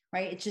rage,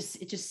 right? It's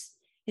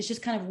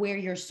just kind of where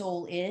your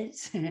soul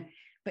is,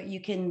 but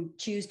you can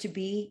choose to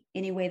be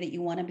any way that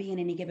you want to be in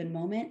any given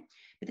moment.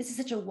 But this is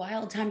such a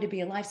wild time to be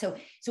alive. So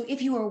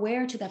if you are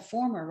aware to that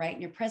former, right,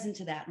 and you're present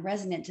to that,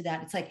 resonant to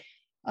that, it's like,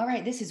 all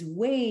right, this is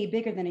way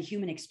bigger than a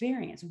human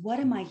experience. What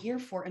am I here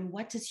for? And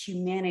what does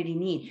humanity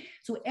need?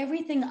 So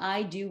everything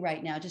I do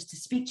right now, just to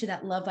speak to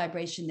that love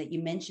vibration that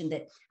you mentioned,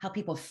 that how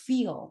people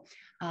feel,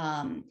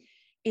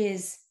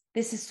 is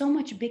this is so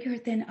much bigger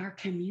than our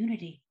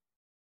community.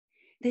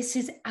 This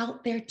is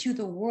out there to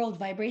the world.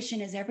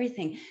 Vibration is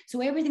everything. So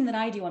everything that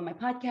I do on my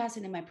podcast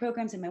and in my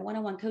programs and my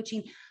one-on-one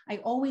coaching, I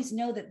always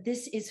know that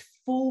this is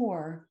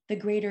for the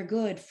greater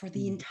good, for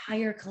the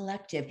entire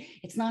collective.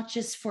 It's not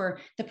just for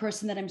the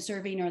person that I'm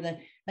serving or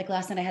like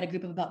last night I had a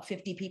group of about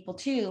 50 people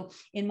too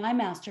in my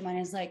mastermind.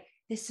 It's like,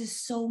 this is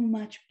so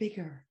much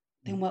bigger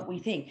than what we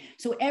think.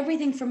 So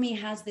everything for me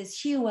has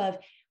this hue of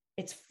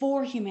it's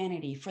for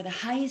humanity, for the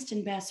highest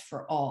and best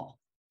for all.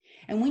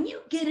 And when you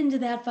get into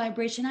that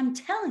vibration, I'm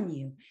telling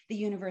you, the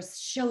universe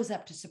shows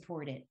up to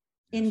support it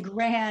in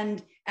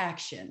grand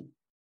action.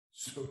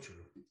 So true.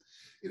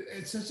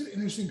 It's such an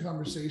interesting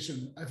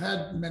conversation. I've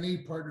had many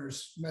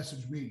partners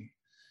message me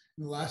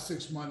in the last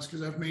 6 months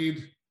because I've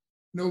made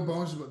no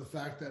bones about the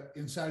fact that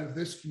inside of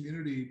this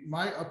community,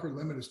 my upper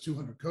limit is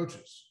 200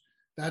 coaches.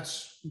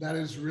 That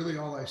is really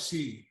all I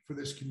see for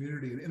this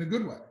community in a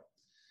good way.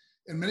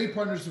 And many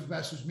partners have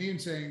messaged me and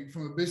saying,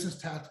 from a business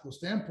tactical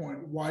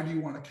standpoint, why do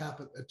you want to cap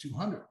it at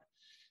 200?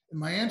 And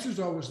my answer is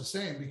always the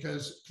same,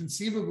 because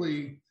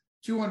conceivably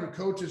 200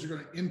 coaches are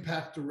going to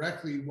impact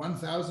directly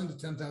 1,000 to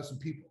 10,000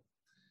 people.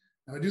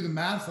 Now I do the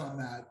math on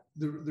that.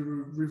 The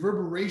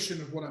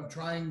reverberation of what I'm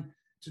trying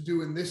to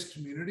do in this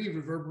community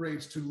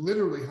reverberates to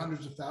literally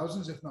hundreds of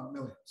thousands, if not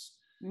millions.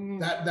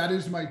 That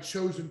is my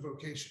chosen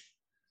vocation.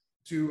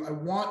 I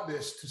want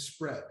this to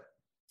spread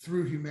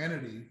through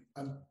humanity.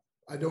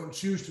 I don't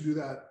choose to do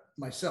that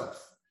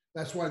myself.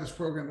 That's why this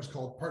program is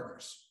called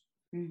Partners,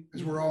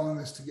 because we're all in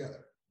this together.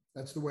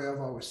 That's the way I've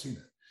always seen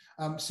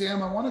it.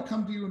 Sam, I want to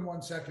come to you in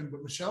 1 second,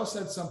 but Michelle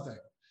said something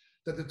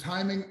that the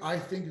timing I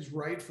think is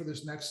right for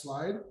this next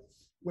slide.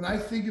 When I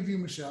think of you,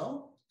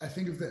 Michelle, I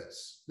think of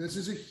this. This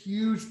is a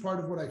huge part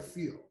of what I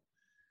feel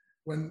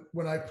when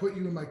I put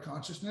you in my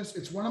consciousness.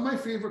 It's one of my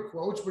favorite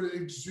quotes, but it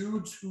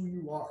exudes who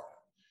you are.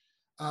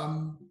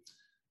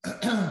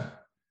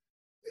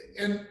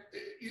 And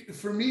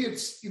for me,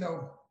 it's,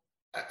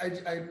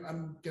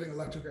 I'm getting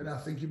electric right now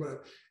thinking about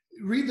it.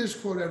 Read this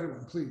quote,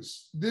 everyone,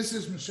 please. This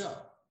is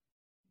Michelle.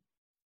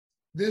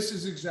 This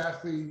is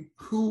exactly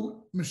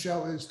who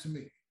Michelle is to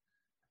me.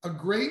 A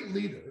great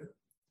leader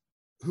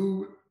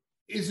who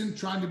isn't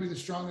trying to be the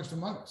strongest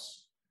among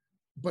us,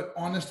 but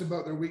honest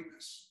about their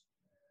weakness.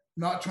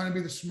 Not trying to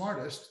be the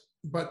smartest,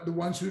 but the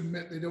ones who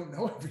admit they don't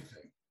know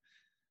everything.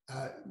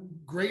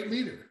 Great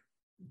leader.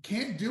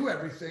 Can't do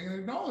everything and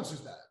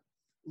acknowledges that.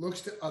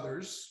 Looks to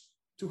others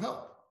to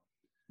help.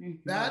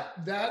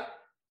 That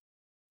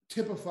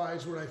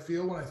typifies what I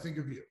feel when I think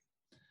of you.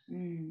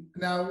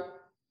 Now,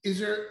 is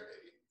there,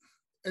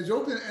 as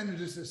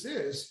open-ended as this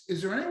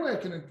is there any way I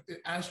can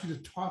ask you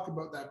to talk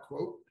about that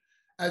quote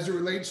as it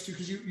relates to,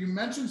 because you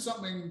mentioned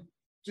something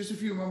just a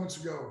few moments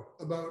ago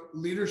about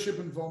leadership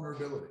and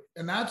vulnerability.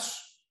 And that's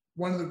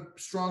one of the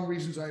strong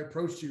reasons I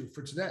approached you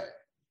for today.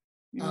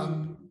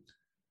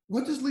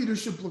 What does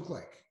leadership look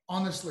like,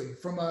 honestly,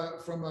 from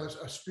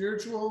a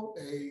spiritual,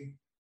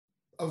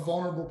 a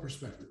vulnerable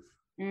perspective?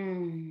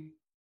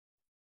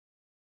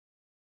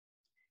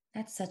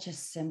 That's such a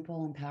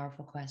simple and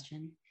powerful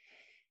question.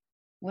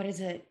 What does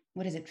it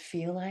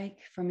feel like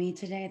for me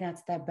today?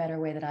 That's that better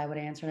way that I would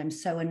answer it. I'm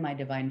so in my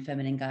divine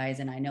feminine, guys,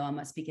 and I know I'm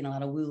not speaking a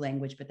lot of woo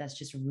language, but that's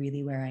just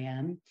really where I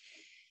am.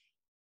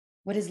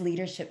 What does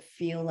leadership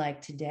feel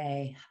like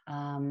today?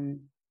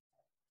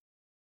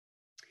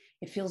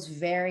 It feels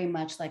very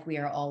much like we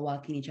are all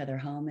walking each other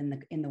home,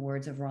 in the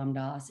words of Ram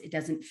Dass. It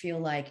doesn't feel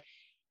like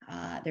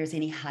there's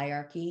any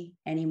hierarchy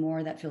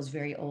anymore. That feels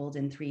very old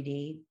in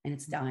 3D, and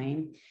it's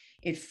dying.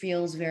 It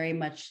feels very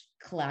much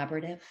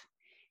collaborative,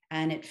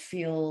 and it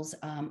feels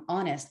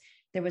honest.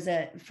 There was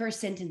a first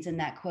sentence in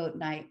that quote,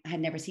 and I had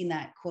never seen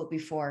that quote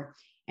before.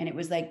 And it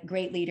was like,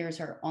 great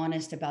leaders are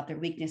honest about their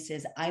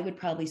weaknesses. I would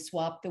probably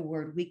swap the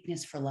word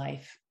weakness for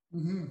life,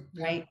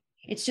 right?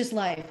 It's just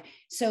life.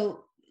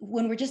 So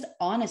when we're just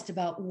honest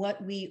about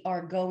what we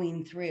are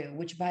going through,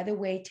 which, by the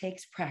way,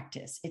 takes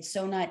practice. It's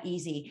so not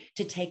easy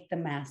to take the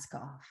mask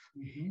off.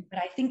 But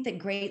I think that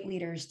great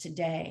leaders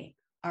today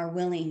are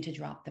willing to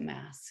drop the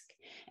mask.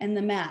 And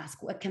the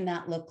mask, what can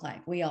that look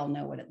like? We all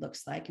know what it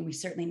looks like, and we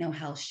certainly know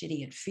how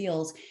shitty it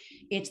feels.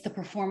 It's the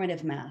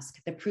performative mask,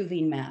 the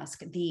proving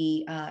mask,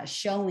 the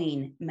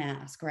showing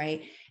mask,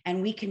 right?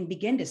 And we can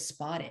begin to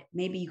spot it.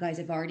 Maybe you guys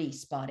have already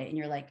spotted it and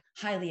you're like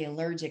highly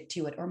allergic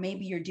to it, or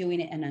maybe you're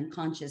doing it and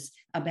unconscious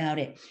about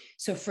it.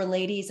 So for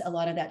ladies, a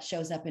lot of that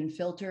shows up in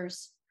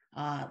filters.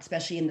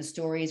 Especially in the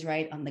stories,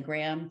 right, on the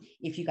gram.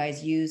 If you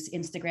guys use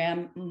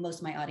Instagram, most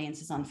of my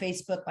audience is on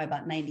Facebook by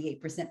about 98%,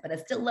 but I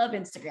still love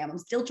Instagram. I'm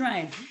still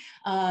trying.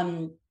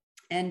 And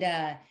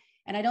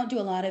I don't do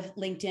a lot of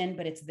LinkedIn,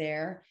 but it's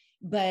there.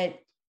 But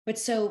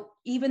so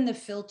even the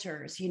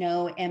filters,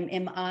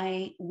 am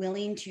I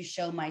willing to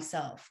show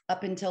myself?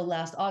 Up until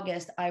last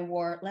August, I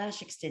wore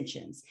lash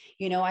extensions.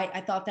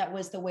 I thought that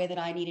was the way that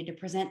I needed to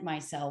present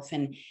myself.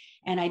 And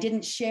I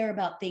didn't share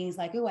about things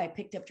like, I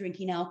picked up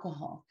drinking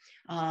alcohol.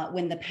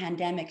 When the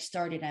pandemic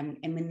started, I'm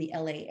in the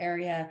LA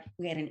area.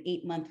 We had an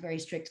 8-month very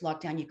strict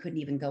lockdown. You couldn't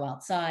even go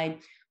outside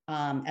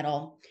at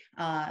all.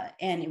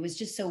 And it was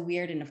just so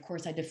weird. And of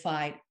course,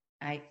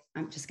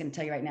 I'm just going to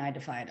tell you right now, I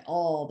defied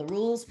all the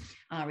rules,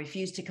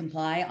 refused to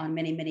comply on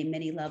many, many,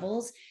 many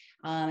levels,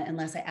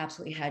 unless I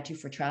absolutely had to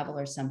for travel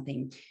or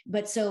something.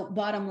 But so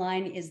bottom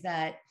line is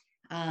that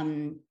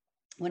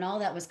when all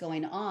that was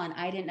going on,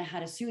 I didn't know how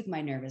to soothe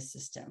my nervous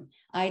system.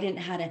 I didn't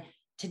know how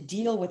to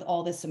deal with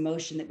all this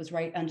emotion that was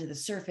right under the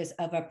surface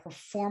of a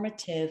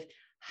performative,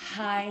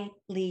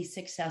 highly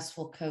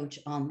successful coach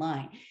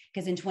online.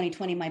 Because in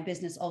 2020, my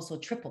business also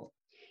tripled.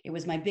 It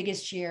was my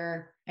biggest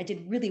year. I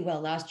did really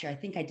well last year. I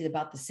think I did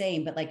about the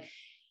same, but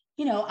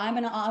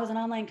I was an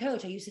online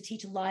coach. I used to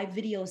teach live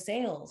video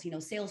sales,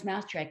 sales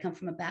mastery. I come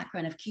from a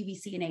background of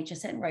QVC and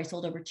HSN where I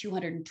sold over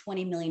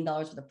 $220 million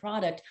worth of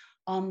product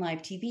on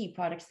live TV,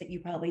 products that you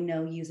probably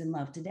know, use, and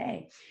love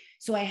today.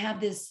 So I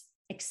have this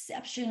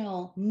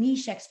exceptional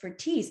niche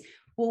expertise.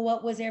 Well,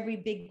 what was every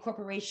big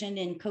corporation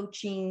and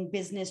coaching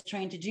business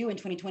trying to do in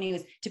 2020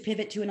 was to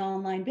pivot to an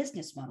online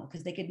business model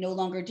because they could no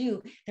longer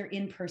do their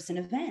in-person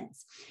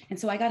events. And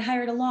so I got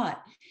hired a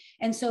lot.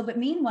 And so, but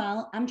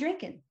meanwhile, I'm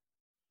drinking.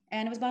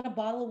 And it was about a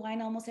bottle of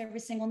wine almost every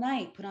single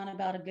night, put on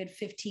about a good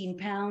 15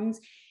 pounds.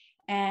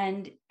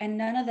 And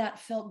none of that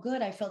felt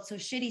good. I felt so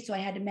shitty. So I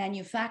had to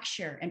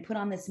manufacture and put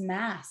on this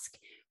mask,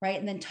 right?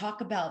 And then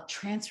talk about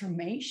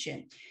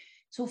transformation.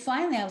 So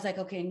finally I was like,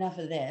 okay, enough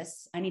of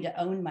this. I need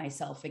to own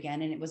myself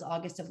again. And it was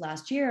August of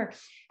last year.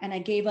 And I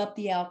gave up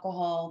the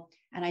alcohol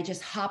and I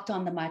just hopped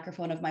on the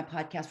microphone of my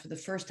podcast for the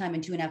first time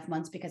in 2.5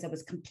 months because I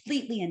was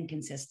completely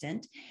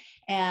inconsistent.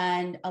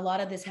 And a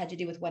lot of this had to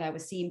do with what I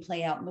was seeing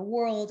play out in the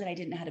world. And I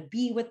didn't know how to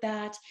be with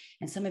that.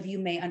 And some of you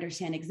may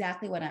understand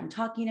exactly what I'm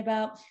talking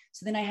about.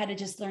 So then I had to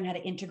just learn how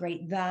to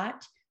integrate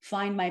that,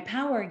 find my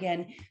power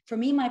again. For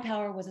me, my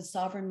power was a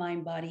sovereign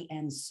mind, body,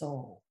 and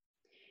soul.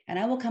 And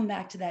I will come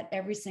back to that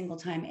every single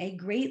time. A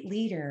great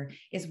leader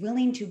is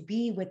willing to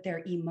be with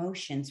their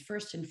emotions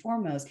first and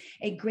foremost.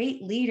 A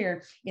great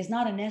leader is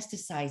not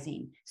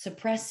anesthetizing,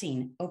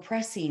 suppressing,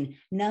 oppressing,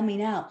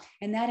 numbing out.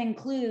 And that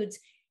includes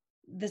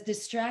the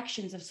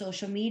distractions of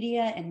social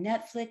media and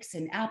Netflix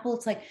and Apple.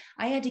 It's like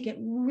I had to get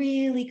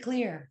really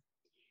clear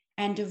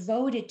and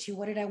devoted to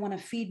what did I want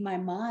to feed my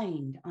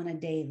mind on a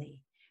daily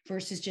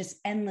versus just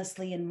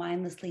endlessly and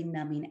mindlessly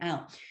numbing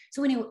out.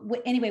 So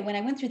anyway, when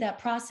I went through that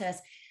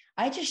process,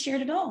 I just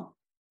shared it all.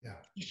 Yeah.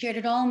 I shared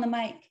it all on the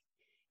mic.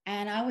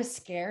 And I was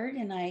scared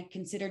and I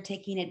considered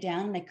taking it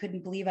down and I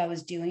couldn't believe I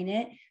was doing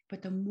it.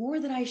 But the more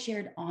that I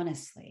shared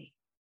honestly,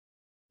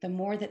 the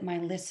more that my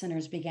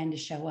listeners began to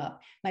show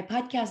up. My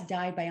podcast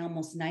died by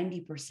almost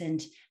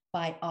 90%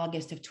 by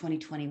August of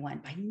 2021,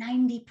 by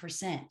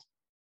 90%.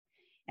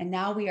 And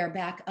now we are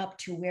back up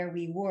to where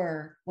we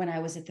were when I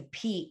was at the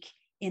peak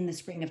in the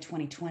spring of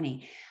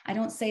 2020. I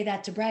don't say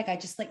that to brag. I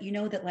just let you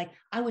know that like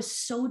I was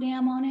so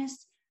damn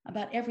honest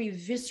about every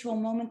visceral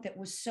moment that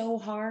was so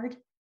hard.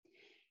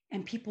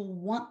 And people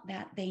want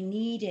that, they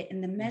need it.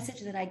 And the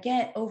message that I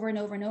get over and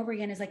over and over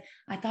again is like,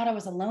 I thought I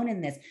was alone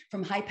in this,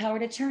 from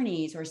high-powered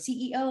attorneys or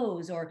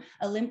CEOs or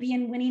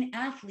Olympian winning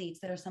athletes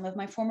that are some of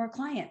my former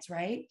clients,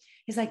 right?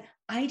 It's like,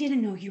 I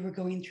didn't know you were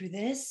going through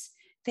this.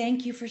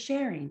 Thank you for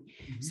sharing.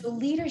 Mm-hmm. So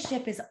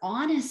leadership is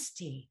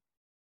honesty.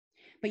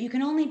 But you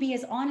can only be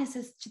as honest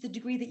as to the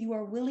degree that you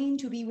are willing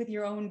to be with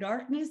your own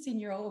darkness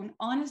and your own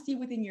honesty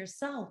within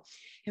yourself.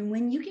 And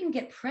when you can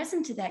get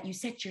present to that, you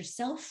set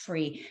yourself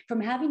free from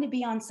having to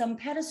be on some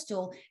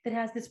pedestal that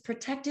has this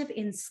protective,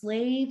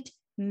 enslaved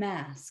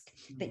mask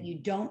that you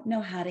don't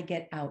know how to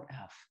get out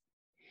of.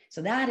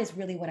 So that is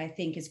really what I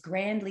think is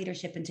grand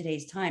leadership in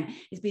today's time,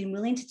 is being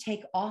willing to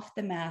take off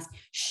the mask,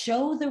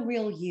 show the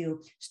real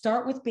you,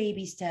 start with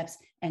baby steps,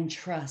 and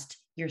trust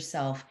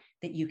yourself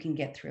that you can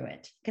get through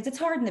it. Because it's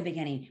hard in the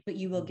beginning, but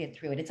you will get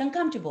through it. It's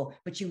uncomfortable,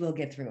 but you will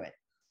get through it.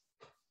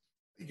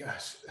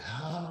 Yes.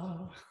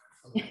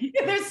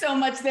 There's so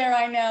much there,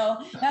 I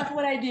know. That's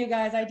what I do,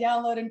 guys. I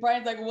download and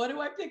Brian's like, what do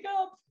I pick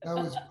up? That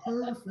was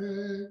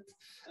perfect.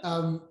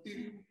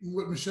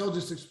 What Michelle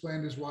just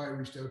explained is why I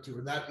reached out to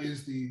her. That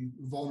is the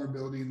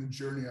vulnerability and the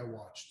journey I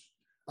watched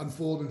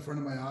unfold in front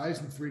of my eyes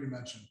in 3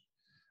 dimension.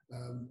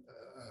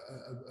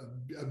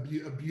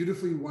 A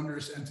beautifully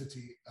wondrous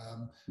entity.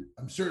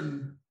 I'm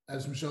certain,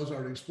 as Michelle's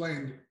already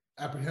explained,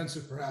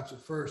 apprehensive perhaps at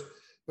first,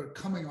 but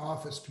coming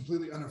off as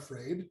completely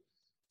unafraid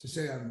to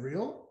say I'm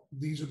real.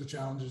 These are the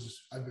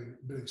challenges I've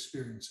been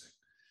experiencing.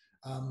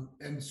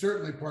 And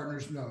certainly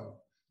partners know.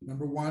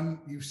 Number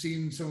one, you've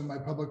seen some of my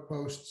public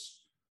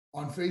posts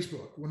on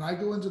Facebook. When I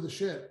go into the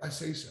shit, I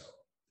say so.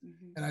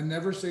 Mm-hmm. And I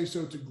never say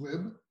so to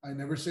glib. I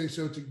never say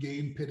so to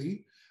gain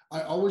pity.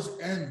 I always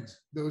end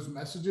those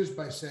messages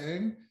by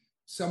saying,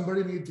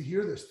 somebody needs to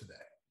hear this today,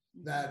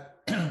 that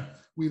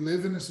we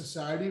live in a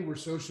society where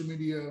social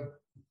media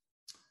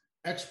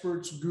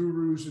experts,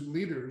 gurus, and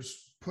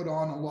leaders put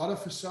on a lot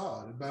of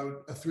facade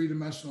about a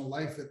 3-dimensional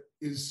life that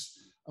is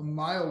a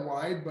mile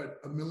wide, but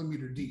a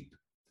millimeter deep.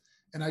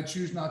 And I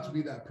choose not to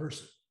be that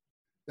person.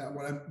 That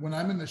when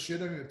I'm in the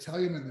shit, I'm going to tell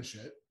you I'm in the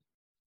shit,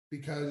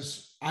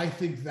 because I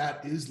think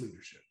that is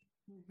leadership.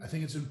 I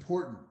think it's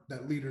important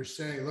that leaders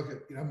say, look,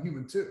 I'm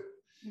human too.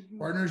 Mm-hmm.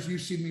 Partners,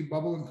 you've seen me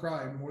bubble and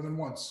cry more than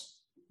once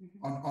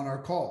on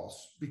our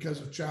calls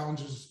because of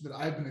challenges that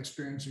I've been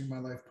experiencing in my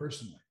life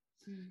personally.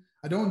 Mm-hmm.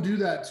 I don't do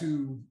that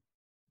to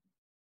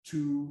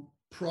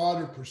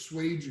prod or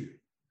persuade you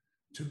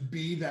to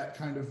be that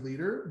kind of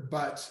leader.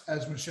 But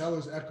as Michelle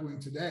is echoing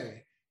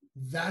today,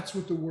 that's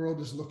what the world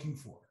is looking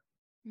for.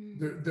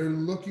 Mm-hmm. They're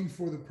looking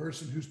for the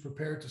person who's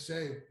prepared to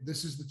say,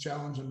 this is the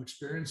challenge I'm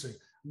experiencing.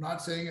 I'm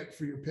not saying it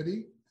for your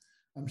pity.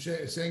 I'm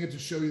saying it to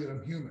show you that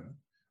I'm human,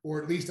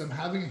 or at least I'm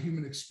having a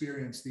human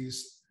experience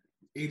these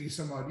 80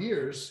 some odd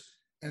years.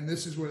 And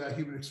this is where that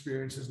human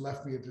experience has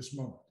left me at this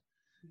moment.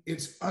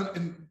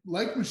 And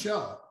like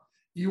Michelle,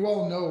 you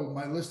all know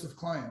my list of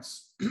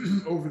clients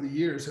over the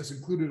years has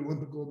included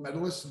Olympic gold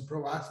medalists and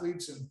pro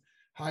athletes and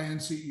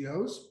high-end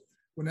CEOs.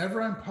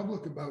 Whenever I'm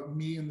public about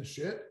me and the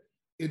shit,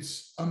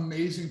 it's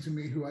amazing to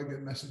me who I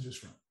get messages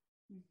from.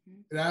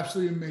 It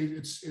absolutely amazing.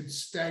 It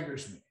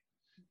staggers me.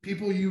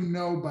 People you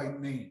know by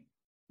name,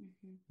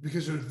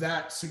 because they're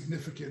that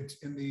significant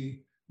in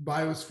the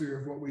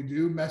biosphere of what we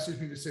do, message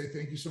me to say,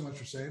 thank you so much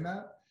for saying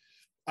that.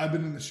 I've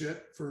been in the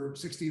shit for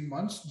 16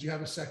 months. Do you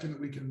have a second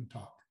that we can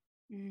talk?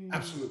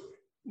 Absolutely.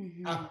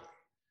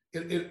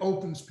 It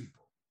opens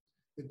people.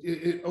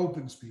 It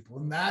opens people.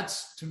 And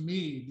that's, to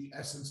me, the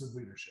essence of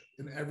leadership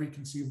in every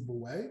conceivable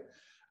way.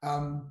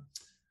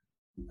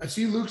 I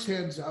see Luke's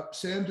hands up.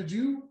 Sam, did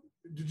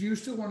you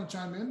still want to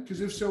chime in?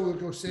 Because if so, we'll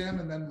go Sam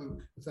and then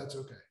Luke, if that's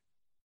okay.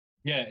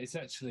 Yeah, it's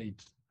actually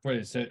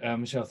brilliant. So,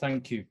 Michelle,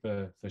 thank you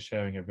for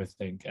sharing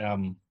everything.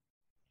 And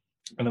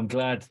I'm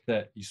glad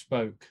that you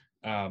spoke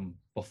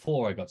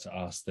before I got to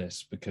ask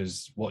this,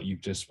 because what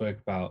you've just spoke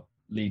about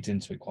leads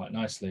into it quite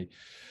nicely.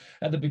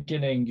 At the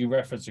beginning, you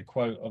referenced a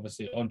quote,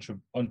 obviously,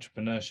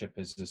 entrepreneurship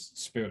is a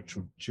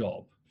spiritual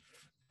job.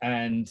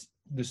 And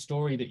the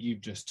story that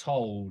you've just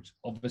told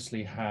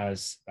obviously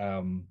has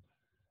a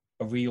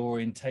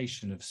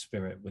reorientation of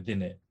spirit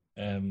within it.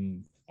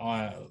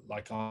 I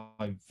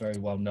very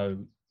well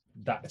know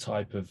that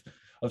type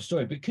of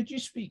story, but could you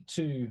speak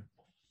to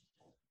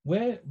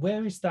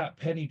where is that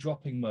penny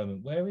dropping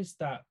moment? Where is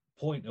that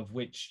point of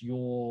which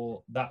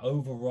that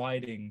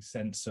overriding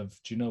sense of,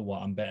 do you know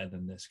what, I'm better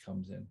than this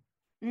comes in?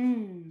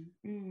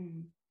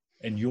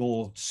 And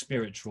your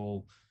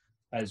spiritual,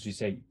 as you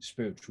say,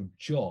 spiritual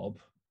job,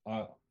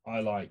 I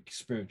like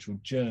spiritual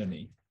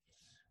journey.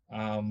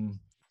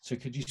 So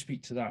could you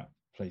speak to that,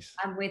 please?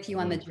 I'm with you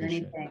on the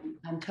journey thing.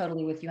 I'm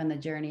totally with you on the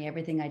journey.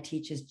 Everything I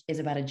teach is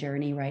about a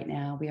journey right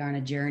now. We are on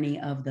a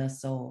journey of the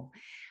soul.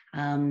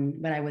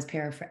 But I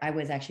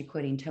was actually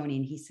quoting Tony,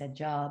 and he said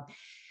job.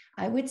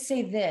 I would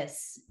say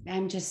this,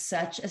 I'm just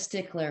such a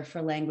stickler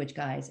for language,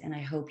 guys, and I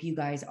hope you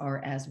guys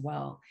are as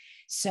well.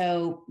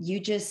 So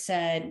you just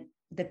said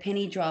the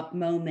penny drop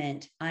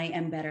moment, I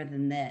am better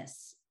than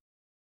this.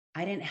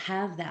 I didn't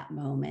have that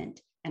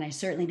moment, and I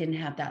certainly didn't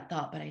have that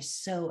thought, but I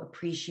so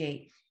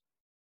appreciate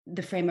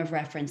the frame of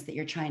reference that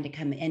you're trying to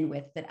come in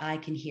with that I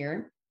can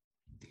hear.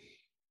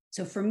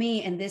 So for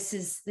me, and this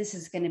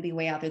is going to be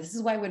way out there. This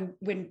is why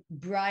when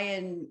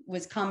Brian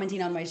was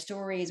commenting on my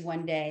stories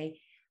one day,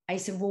 I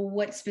said, well,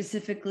 what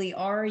specifically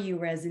are you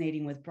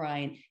resonating with,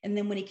 Brian? And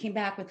then when he came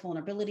back with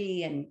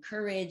vulnerability and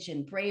courage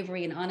and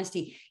bravery and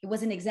honesty, it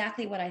wasn't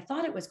exactly what I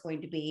thought it was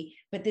going to be,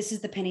 but this is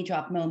the penny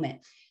drop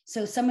moment.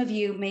 So some of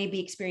you may be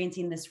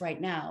experiencing this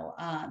right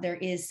now. There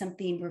is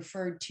something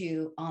referred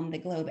to on the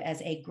globe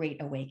as a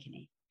great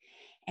awakening.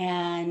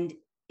 And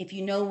if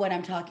you know what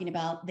I'm talking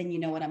about, then you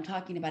know what I'm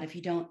talking about. If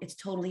you don't, it's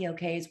totally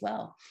okay as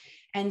well.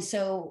 And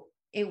so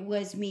it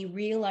was me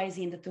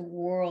realizing that the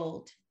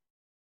world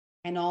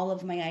and all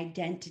of my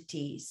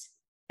identities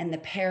and the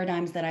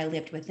paradigms that I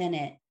lived within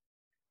it,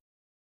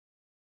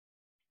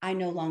 I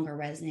no longer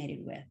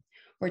resonated with.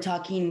 We're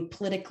talking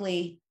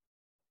politically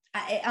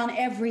on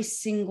every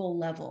single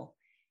level,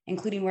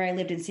 including where I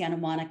lived in Santa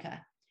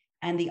Monica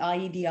and the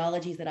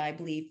ideologies that I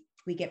believe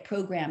we get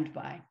programmed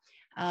by.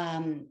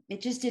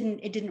 It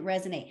didn't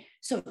resonate.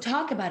 So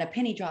talk about a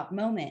penny drop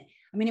moment.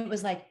 I mean, it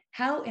was like,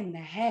 how in the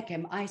heck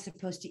am I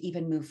supposed to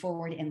even move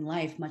forward in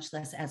life, much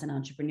less as an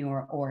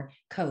entrepreneur or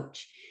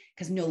coach?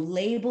 Because no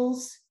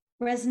labels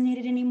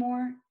resonated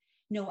anymore,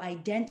 no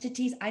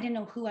identities. I didn't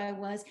know who I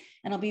was.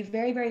 And I'll be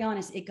very, very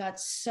honest, it got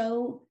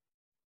so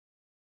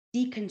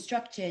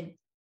deconstructed.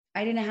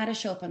 I didn't know how to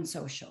show up on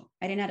social.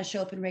 I didn't know how to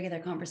show up in regular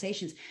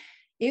conversations.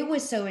 It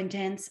was so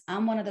intense.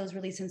 I'm one of those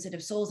really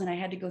sensitive souls, and I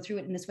had to go through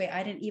it in this way.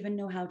 I didn't even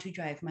know how to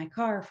drive my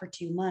car for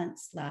 2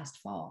 months last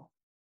fall.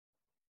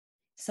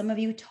 Some of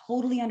you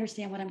totally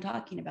understand what I'm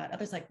talking about.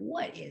 Others like,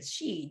 what is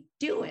she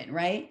doing,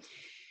 right?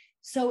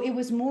 So it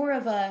was more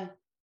of a,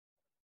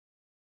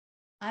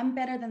 I'm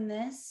better than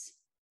this.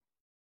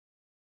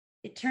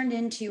 It turned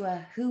into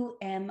a, who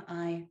am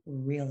I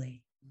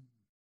really?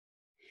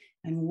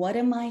 And what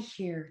am I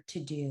here to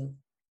do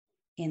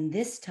in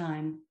this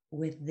time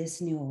with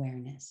this new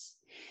awareness?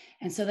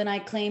 And so then I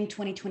claimed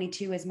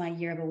 2022 as my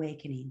year of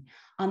awakening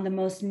on the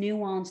most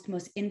nuanced,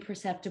 most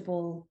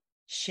imperceptible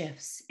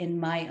shifts in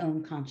my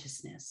own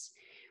consciousness,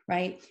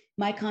 right?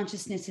 My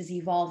consciousness is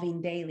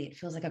evolving daily. It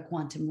feels like a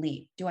quantum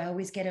leap. Do I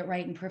always get it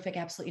right and perfect?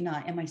 Absolutely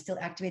not. Am I still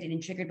activated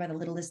and triggered by the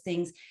littlest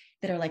things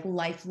that are like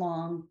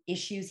lifelong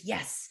issues?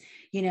 Yes.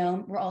 You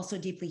know, we're also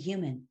deeply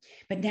human,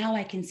 but now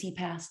I can see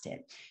past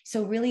it.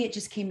 So really it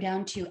just came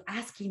down to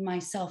asking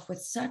myself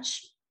with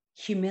such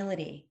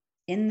humility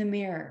in the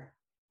mirror,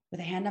 with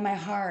a hand on my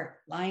heart,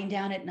 lying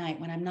down at night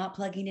when I'm not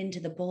plugging into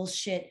the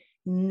bullshit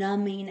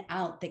numbing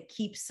out that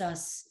keeps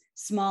us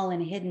small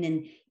and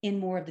hidden in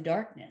more of the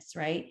darkness,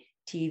 right?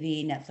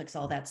 TV, Netflix,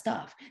 all that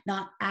stuff,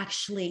 not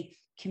actually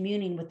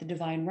communing with the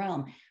divine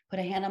realm. Put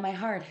a hand on my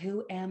heart.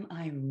 Who am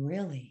I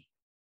really?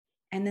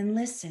 And then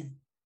listen.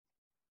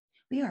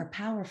 We are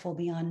powerful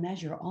beyond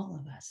measure, all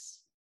of us.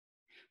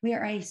 We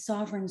are a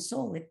sovereign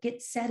soul. It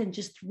gets said and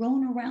just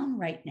thrown around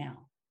right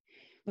now.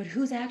 But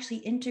who's actually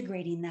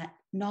integrating that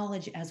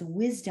knowledge as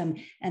wisdom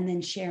and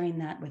then sharing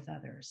that with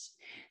others?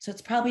 So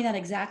it's probably not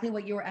exactly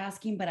what you're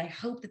asking, but I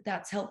hope that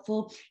that's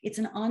helpful. It's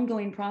an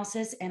ongoing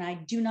process, and I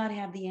do not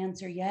have the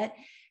answer yet.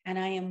 And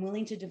I am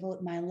willing to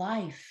devote my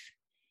life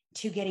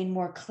to getting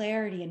more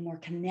clarity and more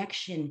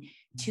connection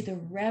to the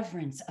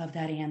reverence of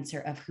that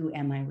answer of who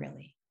am I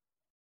really?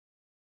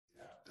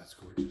 Yeah, that's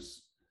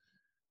gorgeous.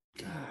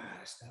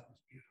 Gosh, that was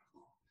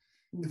beautiful.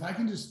 If I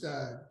can just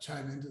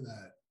chime into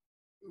that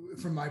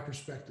from my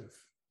perspective,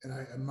 and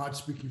I'm not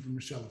speaking for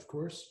Michelle, of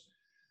course.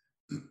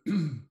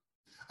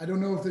 I don't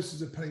know if this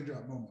is a penny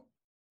drop moment,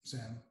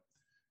 Sam,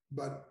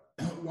 but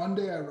one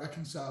day I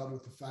reconciled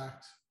with the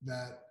fact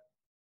that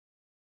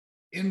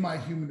in my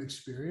human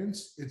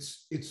experience,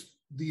 it's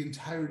the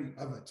entirety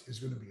of it is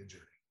going to be a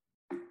journey.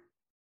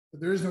 But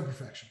there is no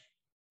perfection.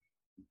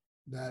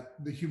 That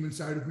the human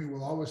side of me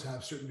will always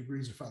have certain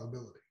degrees of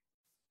fallibility.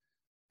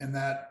 And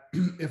that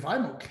if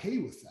I'm okay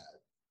with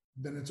that,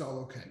 then it's all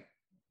okay.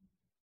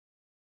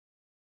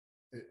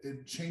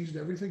 It changed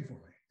everything for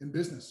me in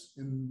business,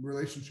 in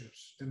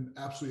relationships, in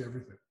absolutely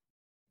everything.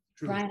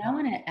 Truly. Brian, I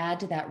want to add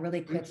to that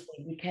really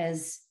quickly,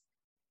 because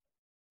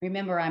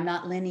remember, I'm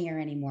not linear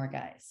anymore,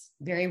 guys.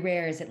 Very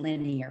rare is it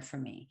linear for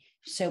me.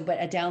 So,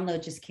 but a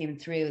download just came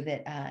through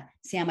that,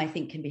 Sam, I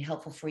think can be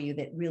helpful for you,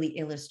 that really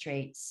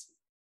illustrates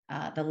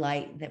the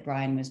light that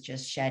Brian was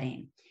just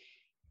shedding.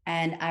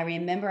 And I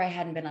remember I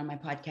hadn't been on my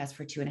podcast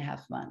for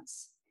 2.5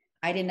 months.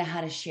 I didn't know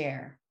how to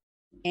share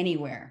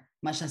anywhere,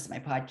 much less my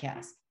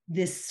podcast,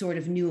 this sort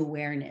of new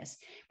awareness.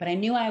 But I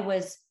knew I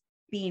was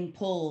being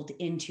pulled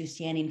into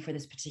standing for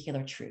this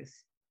particular truth,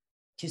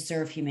 to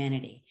serve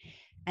humanity.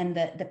 And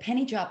the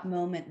penny drop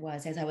moment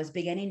was as I was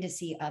beginning to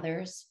see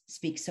others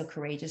speak so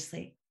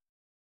courageously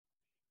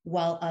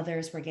while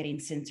others were getting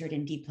censored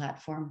and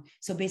deplatformed.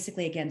 So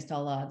basically against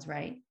all odds,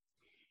 right?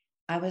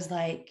 I was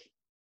like,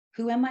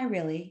 who am I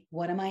really?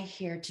 What am I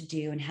here to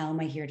do? And how am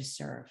I here to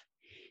serve?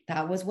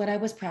 That was what I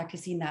was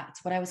practicing.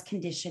 That's what I was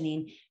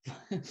conditioning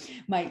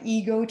my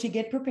ego to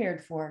get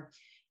prepared for.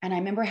 And I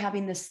remember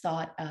having this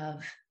thought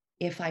of,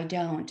 if I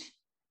don't,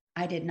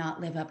 I did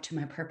not live up to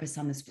my purpose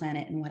on this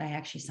planet and what I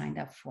actually signed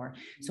up for.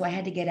 So I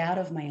had to get out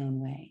of my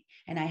own way,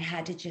 and I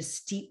had to just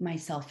steep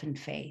myself in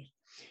faith.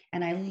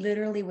 And I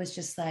literally was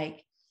just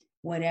like,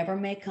 whatever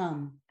may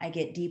come, I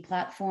get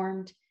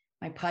deplatformed.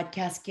 My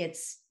podcast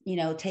gets,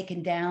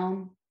 taken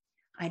down.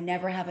 I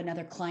never have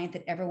another client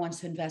that ever wants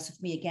to invest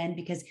with me again,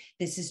 because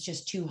this is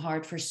just too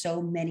hard for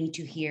so many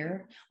to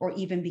hear or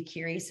even be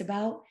curious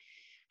about.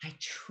 I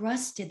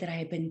trusted that I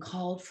had been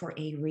called for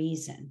a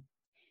reason.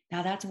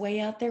 Now that's way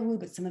out there, woo,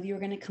 but some of you are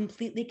going to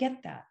completely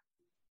get that.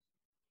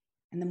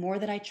 And the more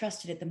that I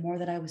trusted it, the more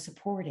that I was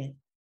supported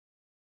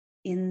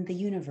in the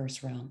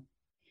universe realm.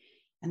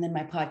 And then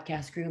my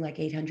podcast grew like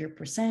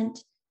 800%.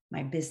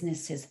 My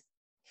business is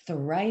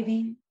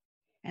thriving,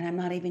 and I'm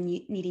not even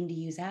needing to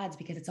use ads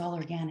because it's all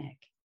organic.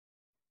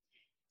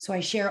 So I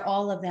share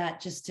all of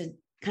that just to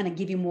kind of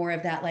give you more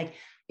of that. Like,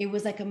 it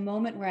was like a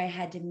moment where I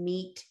had to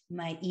meet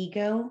my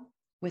ego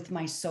with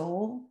my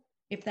soul,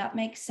 if that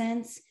makes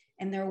sense.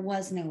 And there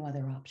was no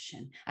other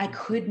option. I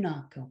could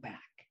not go back.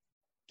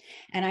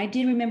 And I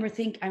did remember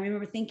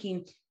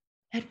thinking,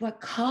 at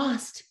what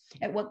cost?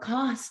 At what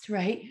cost,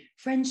 right?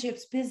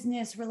 Friendships,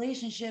 business,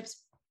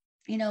 relationships.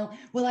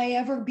 Will I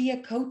ever be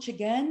a coach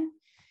again?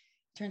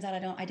 Turns out I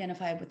don't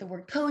identify with the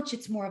word coach.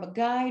 It's more of a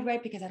guide,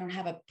 right? Because I don't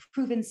have a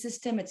proven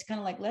system. It's kind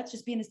of like, let's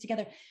just be in this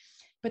together.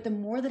 But the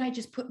more that I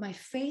just put my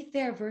faith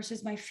there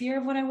versus my fear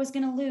of what I was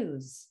going to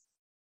lose,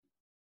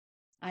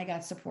 I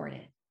got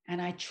supported. And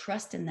I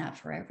trust in that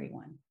for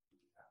everyone.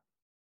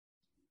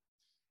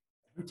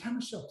 Every time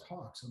Michelle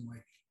talks, I'm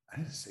like, I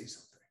need to say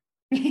something.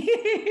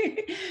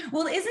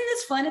 Well, isn't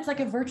this fun? It's like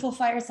a virtual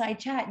fireside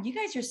chat. You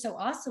guys are so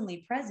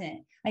awesomely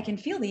present. I can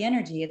feel the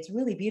energy. It's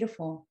really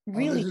beautiful.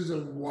 Really. This is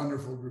a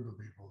wonderful group of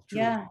people.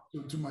 Truly. Yeah.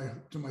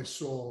 To my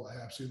soul,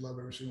 I absolutely love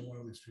every single one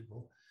of these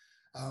people.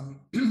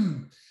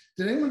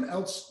 Did anyone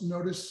else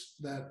notice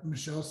that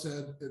Michelle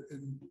said,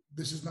 and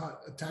this is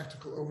not a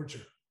tactical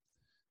overture,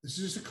 this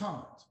is just a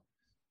comment,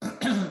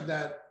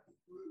 that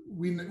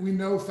we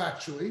know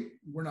factually,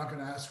 we're not going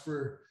to ask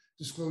for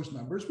disclosed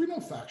numbers. We know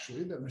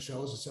factually that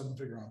Michelle is a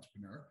 7-figure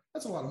entrepreneur.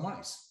 That's a lot of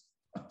monies.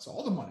 That's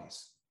all the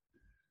monies.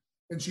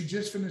 And she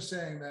just finished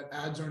saying that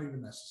ads aren't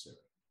even necessary.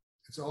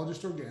 It's all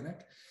just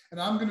organic. And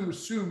I'm going to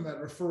assume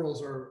that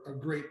referrals are a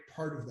great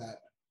part of that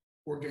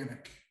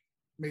organic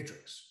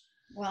matrix.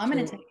 Well, I'm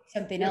going to tell you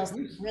something else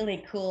that's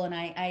really cool. And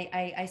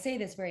I say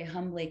this very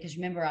humbly, because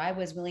remember, I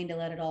was willing to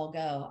let it all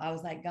go. I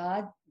was like,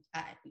 God,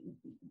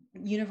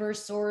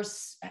 universe,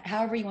 source,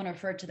 however you want to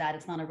refer to that.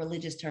 It's not a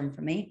religious term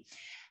for me.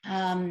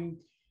 And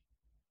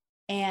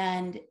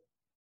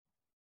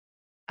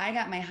I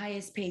got my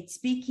highest paid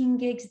speaking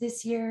gigs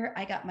this year.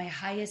 I got my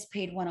highest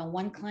paid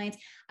one-on-one clients.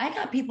 I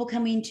got people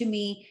coming to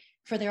me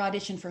for their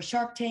audition for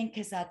Shark Tank,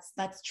 because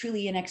that's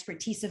truly an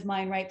expertise of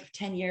mine, right? For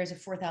 10 years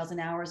of 4,000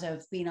 hours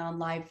of being on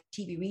live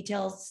TV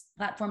retail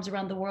platforms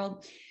around the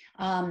world.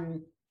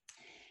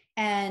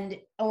 and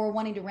or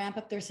wanting to ramp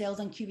up their sales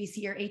on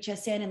QVC or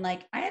HSN. And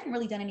like, I hadn't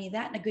really done any of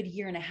that in a good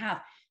year and a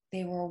half.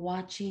 They were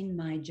watching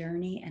my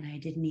journey and I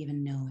didn't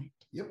even know it.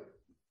 Yep.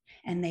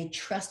 And they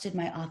trusted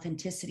my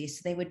authenticity.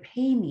 So they would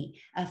pay me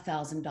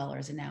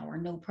 $1,000 an hour,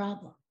 no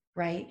problem.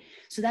 Right.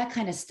 So that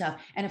kind of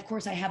stuff. And of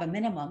course I have a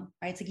minimum,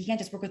 right? It's like, you can't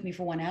just work with me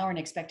for 1 hour and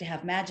expect to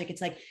have magic.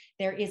 It's like,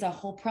 there is a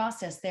whole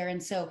process there.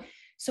 And so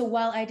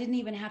while I didn't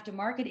even have to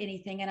market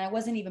anything and I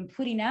wasn't even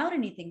putting out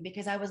anything,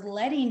 because I was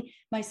letting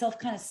myself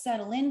kind of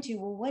settle into,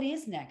 well, what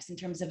is next in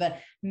terms of a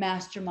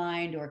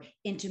mastermind or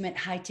intimate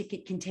high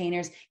ticket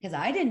containers? Because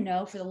I didn't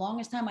know. For the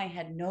longest time, I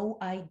had no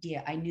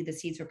idea. I knew the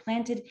seeds were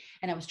planted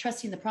and I was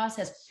trusting the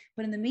process.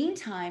 But in the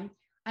meantime,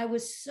 I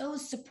was so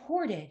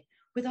supported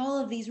with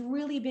all of these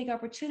really big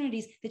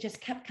opportunities that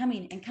just kept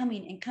coming and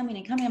coming and coming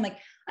and coming. I'm like,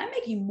 I'm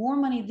making more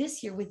money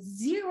this year with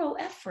zero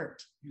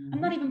effort. Mm-hmm.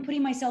 I'm not even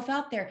putting myself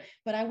out there,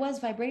 but I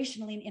was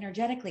vibrationally and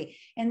energetically.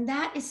 And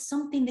that is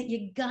something that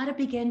you got to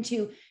begin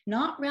to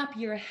not wrap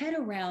your head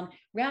around,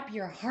 wrap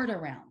your heart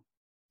around.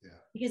 Yeah.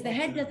 Because the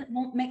head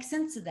won't make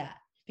sense of that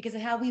because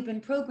of how we've been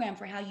programmed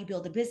for how you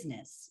build a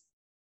business.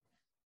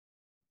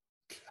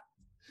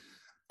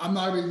 I'm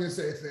not even going to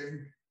say a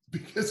thing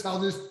because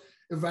I'll just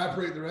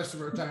evaporate the rest of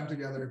our time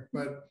together.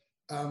 But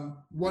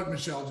what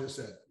Michelle just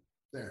said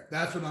there,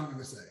 that's what I'm going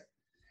to say.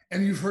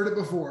 And you've heard it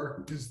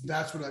before because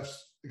that's what I've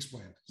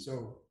explained.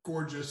 So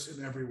gorgeous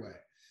in every way.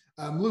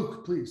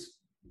 Luke, please.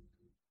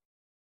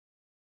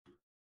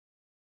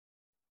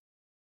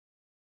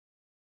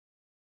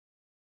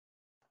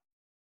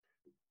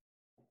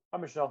 Hi,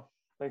 Michelle.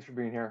 Thanks for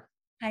being here.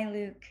 Hi,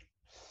 Luke.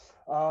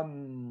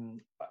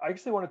 I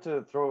actually wanted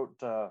to throw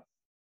out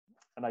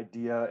an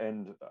idea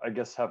and I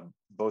guess have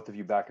both of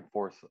you back and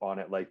forth on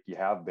it like you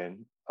have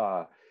been.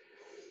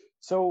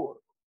 So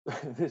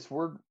this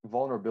word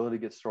vulnerability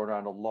gets thrown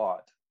around a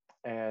lot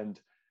and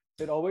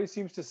it always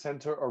seems to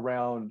center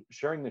around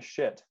sharing the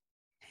shit.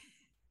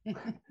 You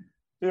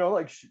know,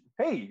 like,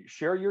 hey,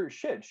 share your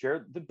shit,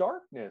 share the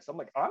darkness. I'm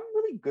like, I'm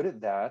really good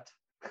at that.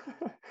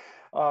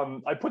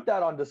 I put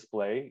that on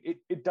display.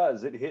 It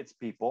does, it hits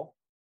people.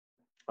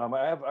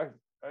 I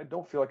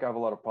don't feel like I have a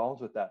lot of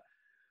problems with that.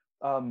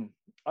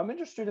 I'm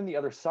interested in the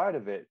other side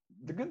of it.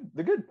 The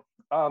good.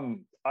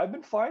 I've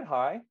been flying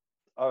high,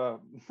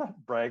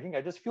 not bragging.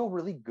 I just feel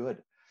really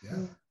good.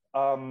 Yeah.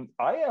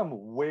 I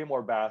am way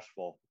more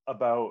bashful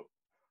about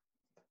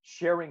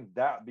sharing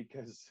that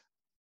because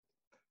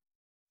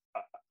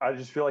I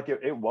just feel like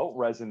it won't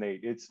resonate.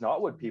 It's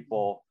not what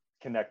people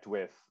connect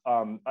with.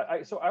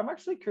 So I'm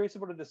actually curious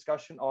about a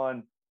discussion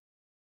on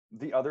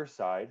the other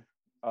side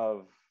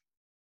of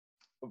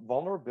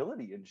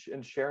vulnerability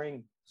and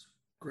sharing.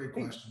 Great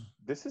question.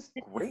 This is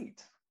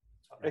great.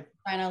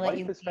 Brian, I'll let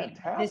you. Is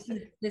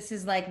fantastic. This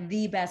is like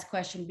the best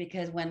question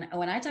because when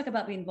I talk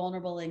about being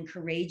vulnerable and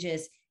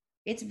courageous,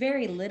 it's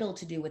very little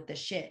to do with the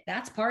shit.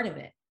 That's part of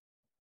it.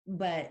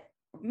 But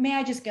may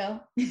I just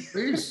go?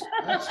 Please,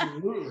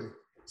 absolutely.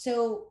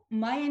 So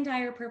my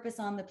entire purpose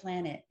on the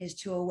planet is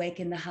to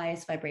awaken the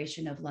highest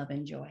vibration of love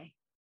and joy.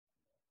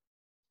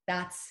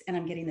 And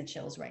I'm getting the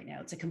chills right now.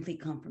 It's a complete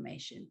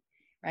confirmation,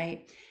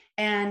 right?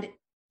 And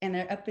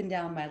they're up and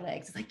down my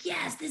legs. It's like,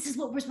 yes, this is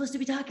what we're supposed to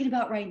be talking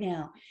about right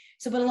now.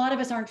 So, but a lot of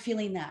us aren't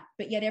feeling that,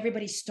 but yet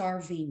everybody's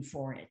starving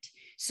for it.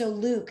 So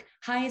Luke,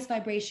 highest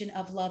vibration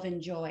of love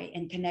and joy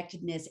and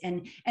connectedness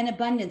and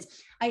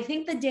abundance. I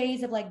think the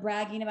days of like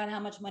bragging about how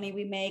much money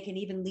we make and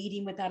even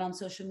leading with that on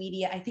social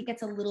media, I think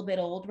it's a little bit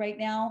old right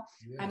now.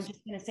 Yes. I'm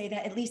just going to say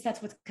that at least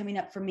that's what's coming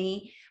up for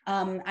me.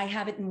 I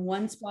have it in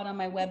one spot on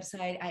my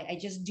website. I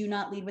just do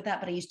not lead with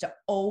that, but I used to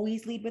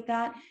always lead with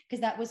that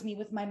because that was me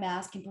with my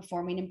mask and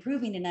performing and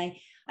proving. And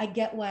I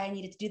get why I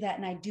needed to do that.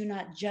 And I do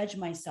not judge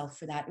myself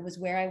for that. It was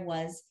where I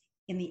was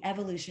in the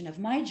evolution of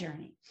my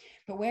journey.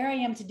 But where I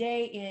am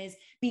today is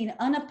being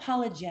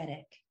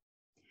unapologetic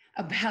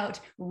about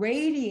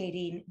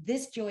radiating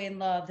this joy and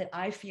love that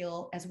I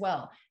feel as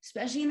well,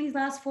 especially in these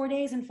last 4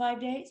 days and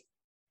 5 days,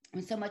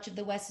 when so much of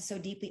the West is so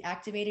deeply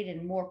activated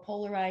and more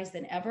polarized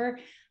than ever.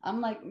 I'm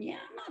like, yeah,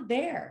 I'm not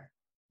there.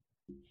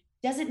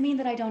 Doesn't mean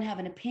that I don't have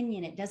an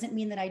opinion. It doesn't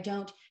mean that I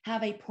don't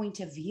have a point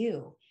of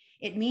view.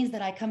 It means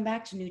that I come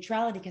back to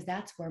neutrality because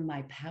that's where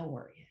my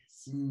power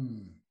is.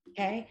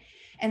 Okay.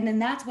 And then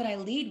that's what I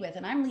lead with.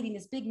 And I'm leading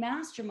this big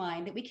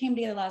mastermind that we came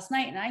together last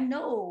night. And I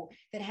know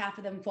that half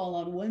of them fall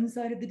on one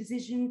side of the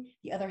decision,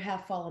 the other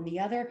half fall on the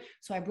other.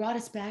 So I brought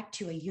us back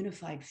to a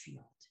unified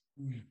field,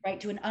 right?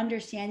 To an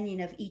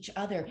understanding of each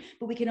other.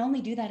 But we can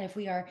only do that if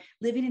we are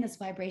living in this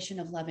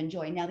vibration of love and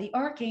joy. Now, the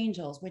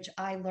archangels, which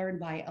I learned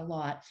by a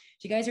lot.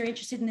 If you guys are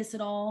interested in this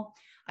at all,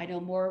 I know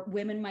more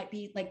women might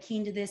be like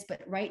keen to this,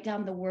 but write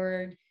down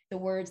the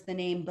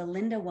name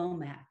Belinda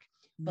Womack.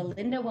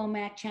 Belinda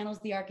Womack channels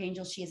the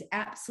archangel. She is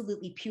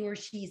absolutely pure.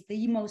 She's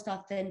the most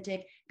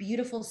authentic,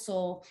 beautiful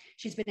soul.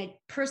 She's been a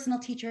personal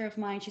teacher of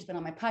mine. She's been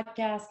on my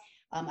podcast.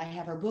 I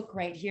have her book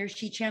right here.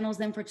 She channels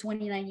them for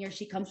 29 years.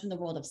 She comes from the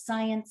world of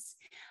science.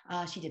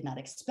 She did not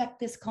expect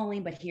this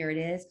calling, but here it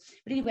is.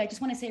 But anyway, I just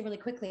want to say really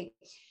quickly,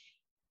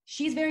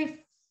 she's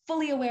very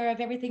fully aware of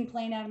everything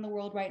playing out in the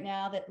world right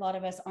now that a lot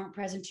of us aren't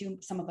present to,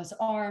 some of us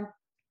are.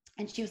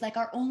 And she was like,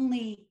 our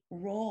only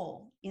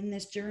role in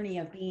this journey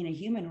of being a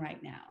human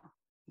right now,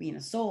 being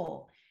a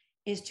soul,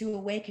 is to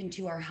awaken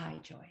to our high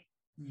joy.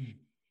 Mm.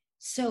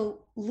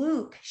 So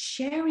Luke,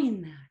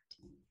 sharing that.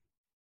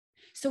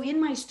 So in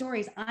my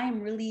stories, I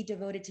am really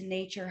devoted to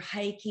nature,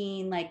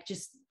 hiking, like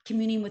just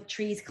communing with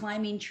trees,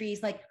 climbing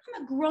trees. Like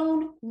I'm a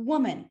grown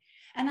woman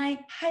and I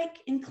hike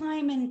and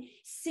climb and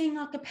sing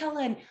a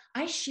cappella. And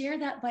I share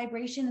that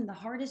vibration in the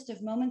hardest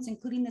of moments,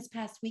 including this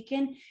past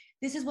weekend.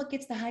 This is what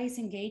gets the highest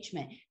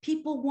engagement.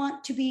 People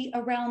want to be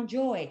around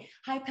joy,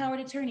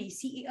 high-powered attorneys,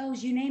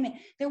 CEOs, you name it.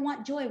 They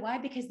want joy. Why?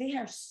 Because they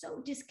are so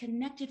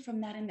disconnected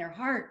from that in their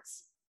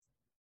hearts.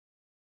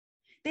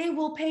 They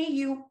will pay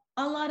you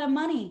a lot of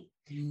money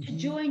to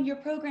join your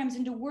programs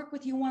and to work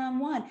with you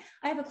one-on-one.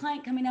 I have a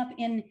client coming up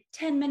in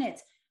 10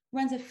 minutes,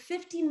 runs a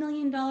 $50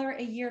 million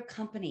a year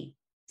company,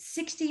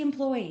 60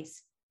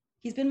 employees.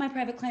 He's been my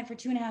private client for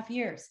 2.5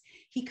 years.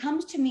 He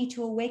comes to me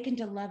to awaken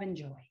to love and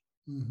joy.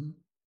 Mm-hmm.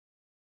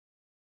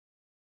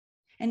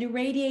 And to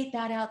radiate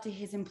that out to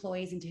his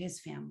employees and to his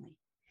family.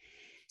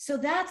 So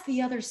that's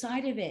the other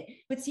side of it.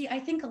 But see, I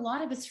think a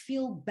lot of us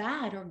feel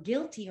bad or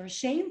guilty or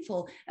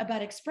shameful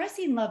about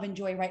expressing love and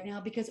joy right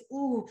now because,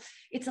 ooh,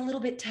 it's a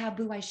little bit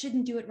taboo. I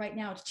shouldn't do it right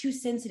now. It's too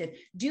sensitive.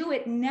 Do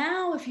it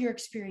now if you're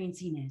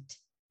experiencing it.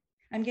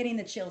 I'm getting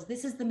the chills.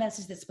 This is the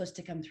message that's supposed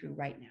to come through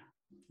right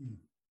now.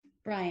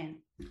 Brian.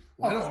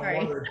 Well, I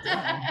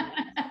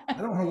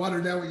don't want to water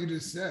down what you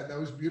just said. That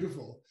was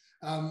beautiful.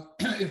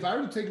 If I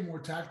were to take a more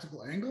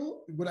tactical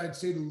angle, what I'd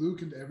say to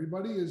Luke and to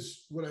everybody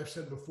is what I've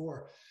said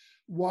before.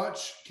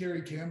 Watch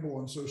Carrie Campbell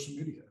on social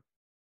media.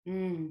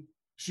 Mm.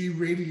 She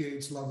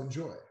radiates love and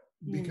joy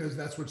because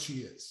that's what she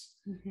is.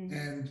 Mm-hmm.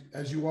 And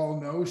as you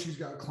all know, she's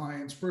got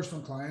clients,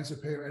 personal clients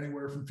that pay her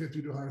anywhere from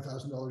 $50,000 to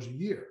 $100,000 a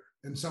year.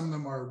 And some of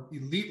them are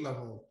elite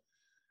level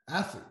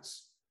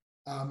athletes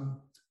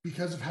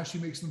because of how she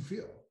makes them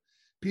feel.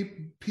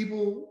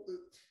 People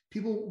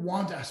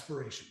want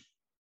aspiration.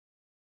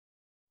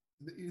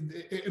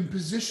 And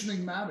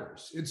positioning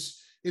matters.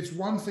 It's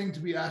one thing to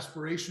be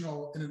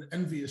aspirational in an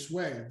envious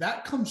way.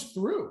 That comes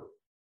through.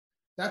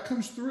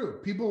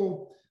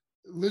 People,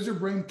 lizard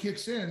brain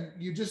kicks in.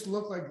 You just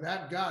look like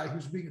that guy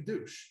who's being a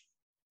douche.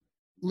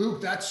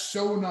 Luke, that's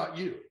so not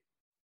you.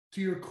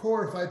 To your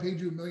core, if I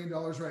paid you $1 million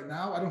right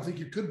now, I don't think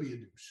you could be a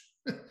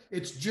douche.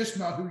 It's just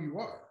not who you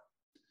are.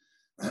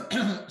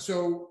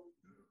 So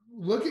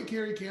look at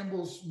Carrie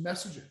Campbell's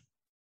messaging.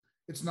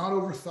 It's not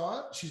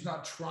overthought. She's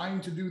not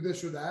trying to do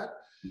this or that.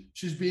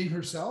 She's being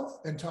herself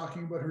and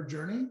talking about her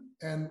journey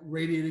and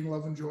radiating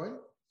love and joy.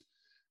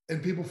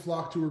 And people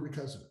flock to her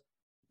because of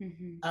it.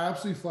 Mm-hmm.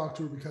 Absolutely flock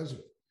to her because of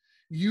it.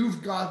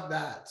 You've got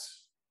that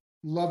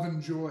love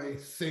and joy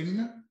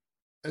thing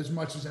as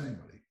much as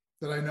anybody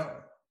that I know.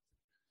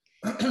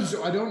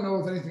 So I don't know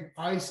if anything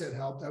I said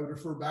helped. I would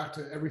refer back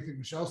to everything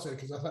Michelle said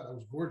because I thought that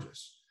was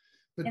gorgeous.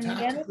 But and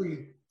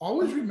tactically,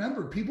 always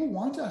remember, people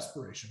want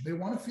aspiration. They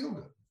want to feel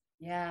good.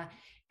 Yeah.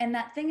 And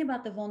that thing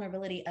about the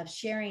vulnerability of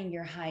sharing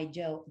your high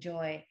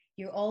joy,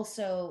 you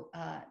also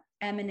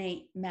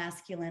emanate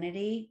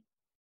masculinity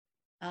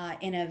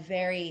in a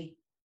very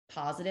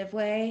positive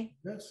way.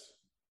 Yes.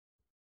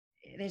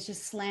 There's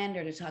just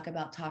slander to talk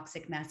about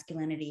toxic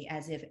masculinity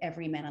as if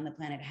every man on the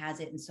planet has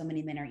it and so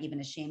many men are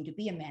even ashamed to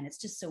be a man. It's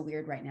just so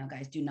weird right now,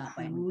 guys. Do not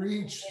buy into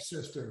Preach,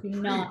 sister. Do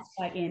not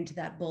buy into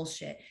that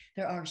bullshit.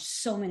 There are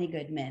so many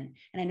good men.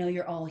 And I know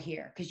you're all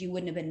here because you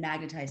wouldn't have been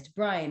magnetized to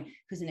Brian,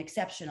 who's an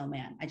exceptional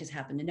man. I just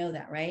happen to know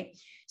that, right?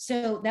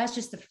 So that's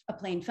just a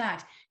plain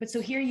fact. But so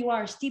here you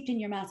are steeped in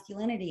your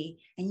masculinity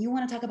and you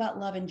want to talk about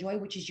love and joy,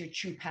 which is your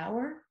true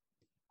power.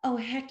 Oh,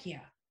 heck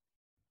yeah.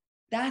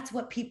 That's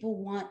what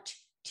people want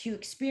to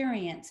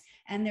experience.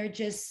 And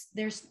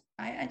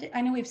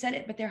I know we've said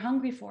it, but they're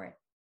hungry for it.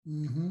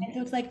 Mm-hmm. And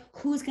so it's like,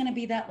 who's going to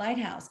be that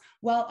lighthouse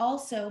while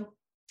also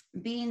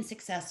being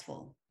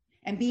successful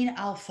and being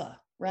alpha,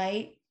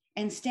 right?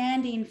 And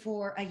standing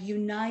for a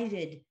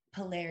united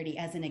polarity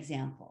as an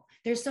example.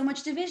 There's so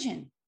much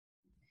division.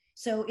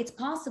 So it's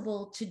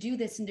possible to do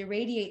this and to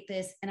radiate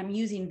this. And I'm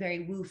using very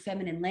woo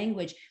feminine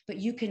language, but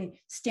you can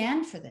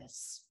stand for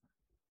this.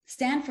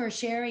 Stand for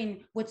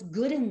sharing what's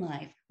good in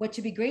life, what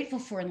to be grateful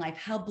for in life,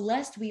 how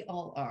blessed we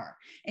all are.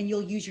 And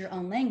you'll use your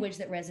own language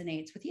that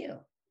resonates with you.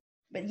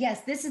 But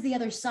yes, this is the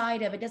other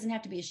side of it. Doesn't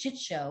have to be a shit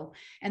show.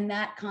 And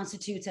that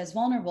constitutes as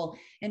vulnerable.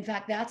 In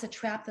fact, that's a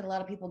trap that a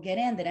lot of people get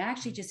in that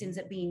actually just ends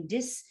up being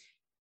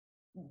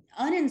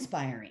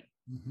uninspiring.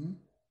 Mm-hmm.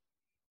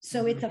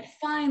 So it's a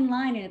fine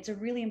line and it's a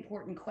really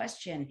important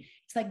question.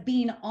 It's like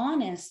being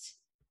honest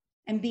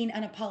and being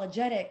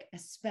unapologetic,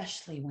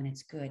 especially when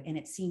it's good and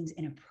it seems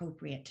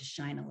inappropriate to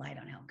shine a light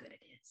on how good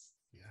it is.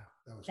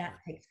 Yeah, that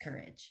takes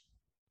courage.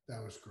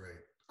 That was great.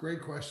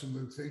 Great question,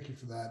 Luke. Thank you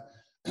for that.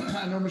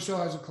 I know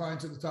Michelle has a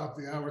client at the top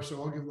of the hour,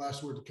 so I'll give the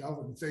last word to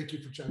Calvin. Thank you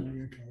for chiming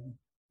in, Calvin.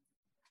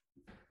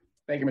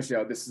 Thank you,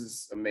 Michelle. This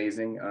is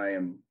amazing. I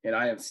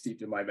am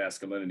steeped in my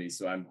masculinity,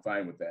 so I'm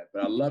fine with that.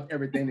 But I love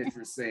everything that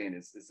you're saying.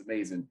 It's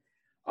amazing.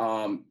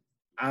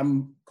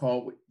 I'm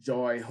called with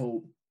joy,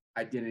 hope,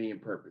 identity,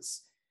 and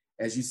purpose.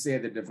 As you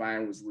said, the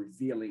divine was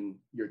revealing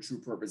your true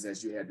purpose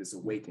as you had this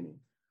awakening.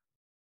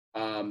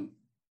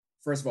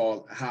 First of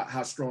all,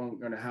 how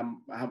strong and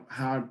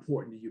how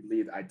important do you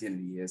believe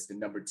identity is? And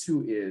number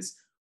two is,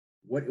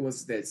 what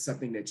was that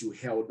something that you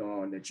held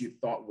on that you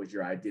thought was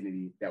your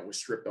identity that was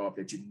stripped off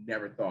that you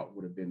never thought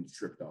would have been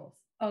stripped off?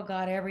 Oh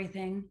God,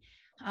 everything.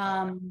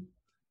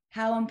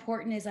 How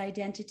important is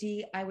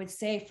identity? I would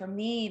say for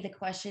me, the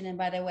question, and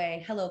by the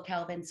way, hello,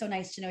 Calvin. So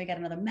nice to know you got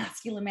another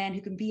masculine man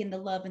who can be in the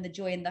love and the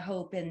joy and the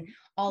hope and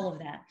all of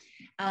that.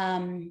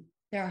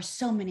 There are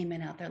so many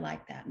men out there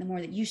like that. And the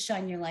more that you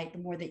shine your light, the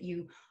more that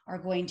you are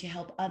going to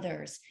help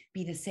others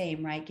be the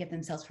same, right? Give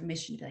themselves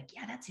permission to be like,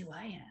 yeah, that's who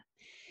I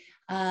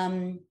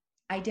am.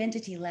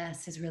 Identity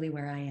less is really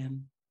where I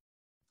am.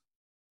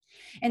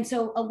 And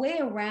so a way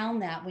around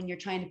that when you're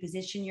trying to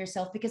position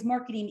yourself, because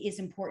marketing is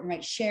important,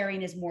 right?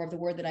 Sharing is more of the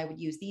word that I would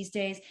use these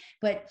days,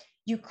 but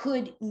you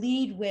could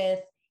lead with,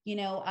 you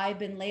know, I've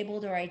been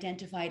labeled or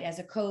identified as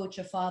a coach,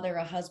 a father,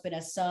 a husband,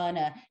 a son,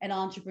 an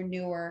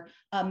entrepreneur,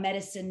 a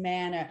medicine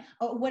man,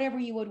 or whatever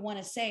you would want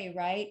to say,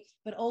 right?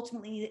 But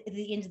ultimately, at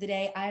the end of the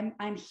day,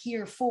 I'm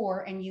here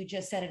for, and you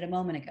just said it a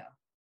moment ago.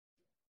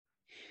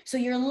 So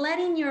you're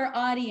letting your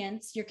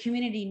audience, your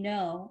community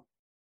know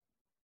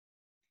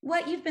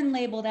what you've been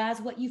labeled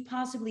as, what you've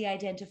possibly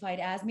identified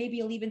as. Maybe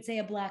you'll even say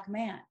a Black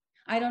man.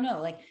 I don't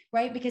know, like,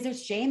 right? Because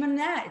there's shame in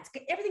that.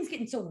 Everything's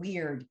getting so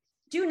weird.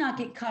 Do not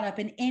get caught up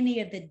in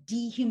any of the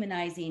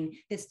dehumanizing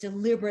that's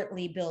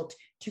deliberately built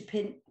to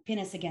pin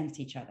us against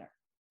each other.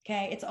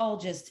 Okay. It's all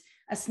just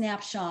a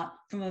snapshot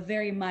from a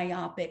very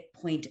myopic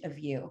point of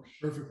view.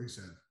 Perfectly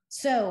said.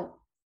 So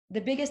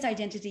the biggest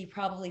identity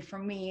probably for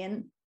me,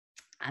 and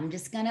I'm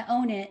just going to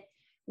own it,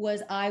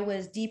 was I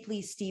was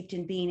deeply steeped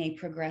in being a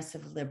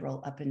progressive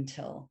liberal up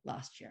until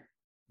last year.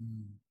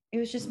 It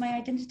was just my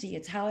identity.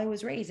 It's how I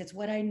was raised. It's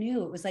what I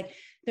knew. It was like,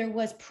 there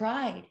was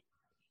pride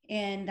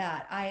in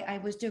that. I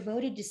was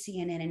devoted to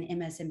CNN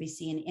and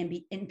MSNBC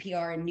and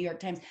NPR and New York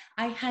Times.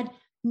 I had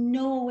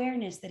no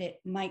awareness that it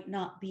might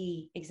not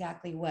be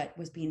exactly what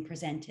was being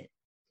presented,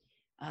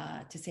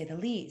 to say the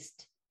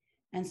least.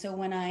 And so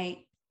when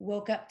I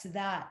woke up to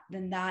that,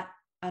 then that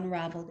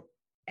unraveled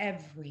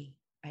every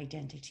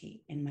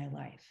identity in my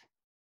life.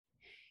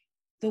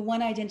 The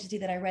one identity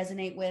that I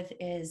resonate with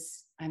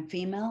is I'm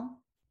female.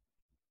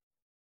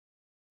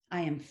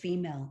 I am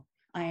female.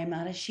 I am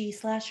not a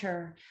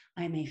she/her.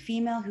 I'm a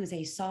female who's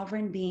a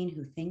sovereign being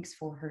who thinks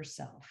for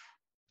herself.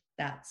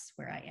 That's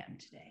where I am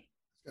today.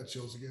 Got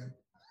chills again.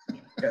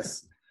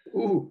 Yes.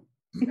 Ooh.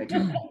 Thank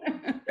you.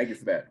 Thank you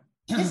for that.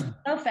 This is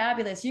so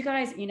fabulous. You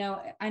guys, you know,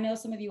 I know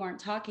some of you aren't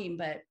talking,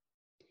 but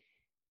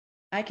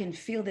I can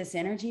feel this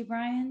energy,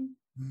 Brian.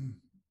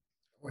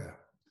 Oh, yeah.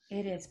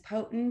 It is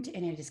potent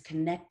and it is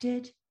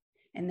connected,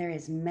 and there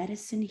is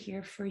medicine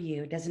here for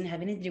you. It doesn't have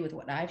anything to do with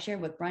what I've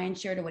shared, what Brian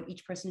shared, or what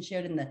each person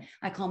shared in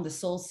I call them the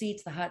soul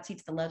seats, the hot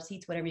seats, the love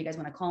seats, whatever you guys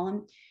want to call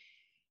them.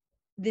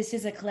 This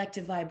is a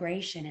collective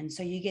vibration. And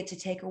so you get to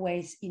take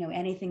away, you know,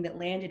 anything that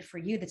landed for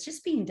you that's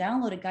just being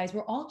downloaded, guys.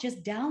 We're all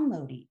just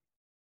downloading.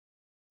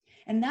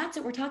 And that's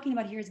what we're talking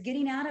about here, is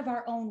getting out of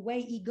our own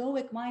way,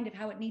 egoic mind of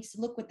how it needs to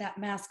look with that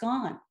mask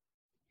on.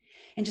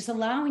 And just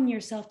allowing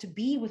yourself to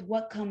be with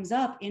what comes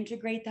up,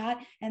 integrate that,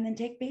 and then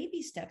take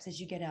baby steps as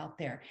you get out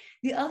there.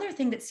 The other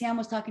thing that Sam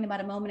was talking about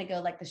a moment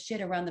ago, like the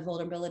shit around the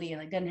vulnerability,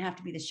 and it doesn't have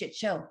to be the shit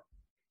show.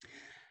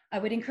 I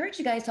would encourage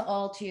you guys to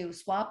all to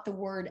swap the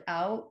word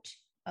out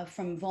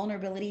from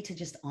vulnerability to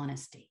just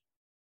honesty.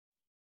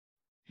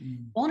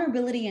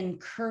 Vulnerability and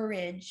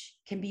courage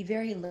can be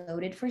very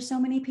loaded for so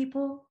many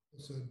people.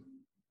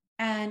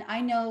 And I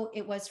know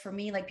it was for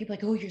me, like people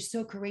like, oh, you're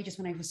so courageous,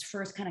 when I was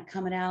first kind of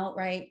coming out,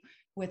 right,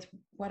 with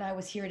what I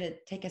was here to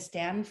take a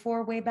stand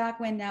for way back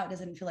when. Now it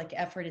doesn't feel like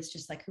effort. It's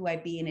just like who I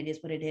be, and it is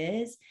what it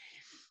is.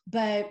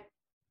 But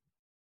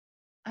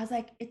I was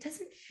like, it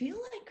doesn't feel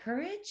like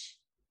courage.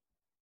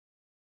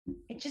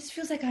 It just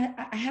feels like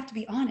I have to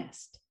be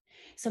honest.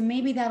 So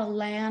maybe that'll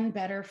land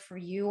better for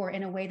you, or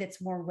in a way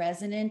that's more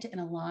resonant and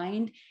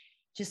aligned.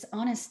 Just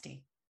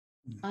honesty,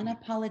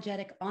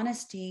 unapologetic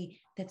honesty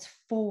that's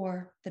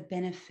for the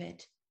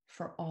benefit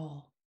for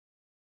all.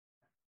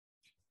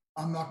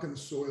 I'm not going to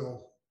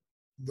soil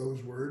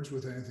those words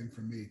with anything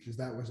from me, because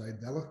that was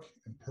idyllic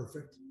and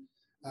perfect.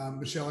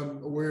 Michelle,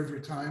 I'm aware of your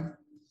time.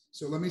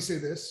 So let me say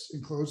this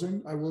in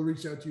closing. I will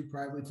reach out to you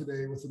privately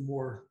today with a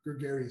more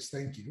gregarious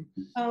thank you.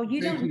 Oh,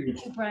 you don't need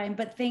to, Brian,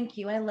 but thank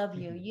you. I love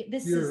you.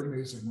 You're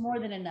amazing. More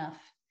than enough.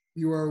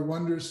 You are a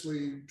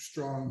wondrously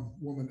strong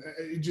woman.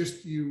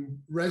 You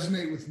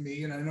resonate with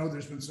me. And I know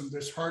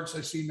there's hearts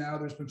I see now.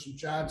 There's been some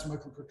chats.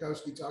 Michael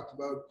Krakowski talked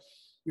about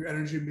your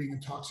energy being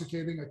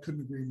intoxicating. I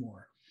couldn't agree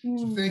more.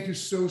 So thank you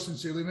so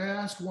sincerely. May I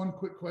ask one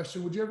quick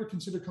question? Would you ever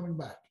consider coming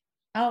back?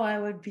 Oh, I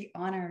would be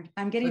honored.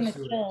 I'm getting the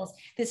chills.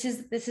 This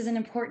is an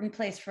important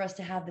place for us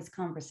to have this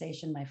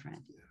conversation, my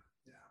friend.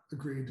 Yeah,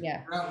 agreed.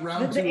 Yeah.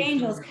 Round the two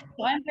angels.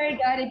 So I'm very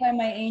guided by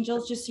my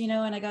angels, just, you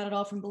know, and I got it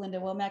all from Belinda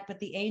Womack, but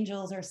the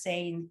angels are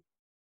saying,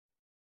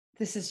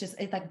 This is just,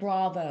 it's like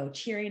bravo,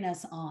 cheering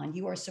us on.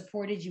 You are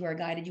supported, you are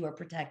guided, you are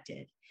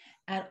protected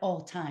at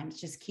all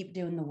times. Just keep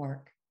doing the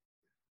work.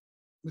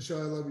 Michelle,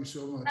 I love you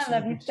so much. I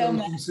love you so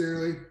much.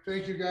 Sincerely.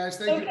 Thank you, guys.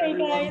 Thank you, Okay,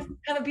 everyone. guys,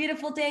 have a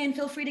beautiful day, and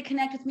feel free to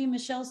connect with me,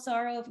 Michelle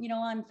Sorrow,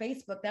 on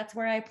Facebook. That's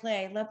where I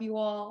play. Love you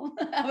all.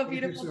 Have a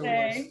beautiful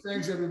day.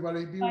 Thanks,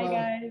 everybody. Be Bye, well.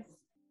 guys.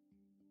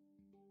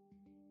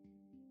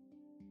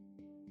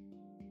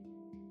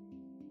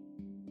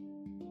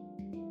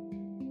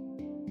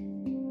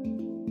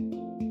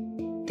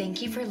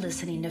 Thank you for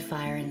listening to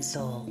Fire and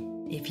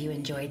Soul. If you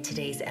enjoyed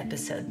today's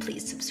episode,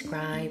 please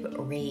subscribe,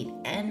 rate,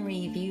 and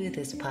review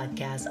this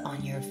podcast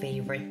on your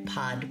favorite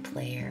pod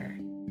player.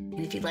 And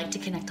if you'd like to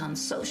connect on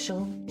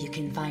social, you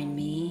can find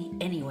me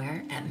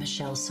anywhere at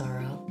Michelle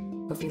Sorrow.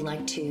 Or if you'd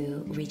like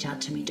to reach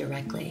out to me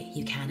directly,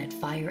 you can at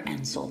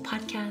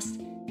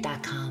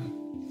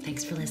fireandsoulpodcast.com.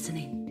 Thanks for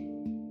listening.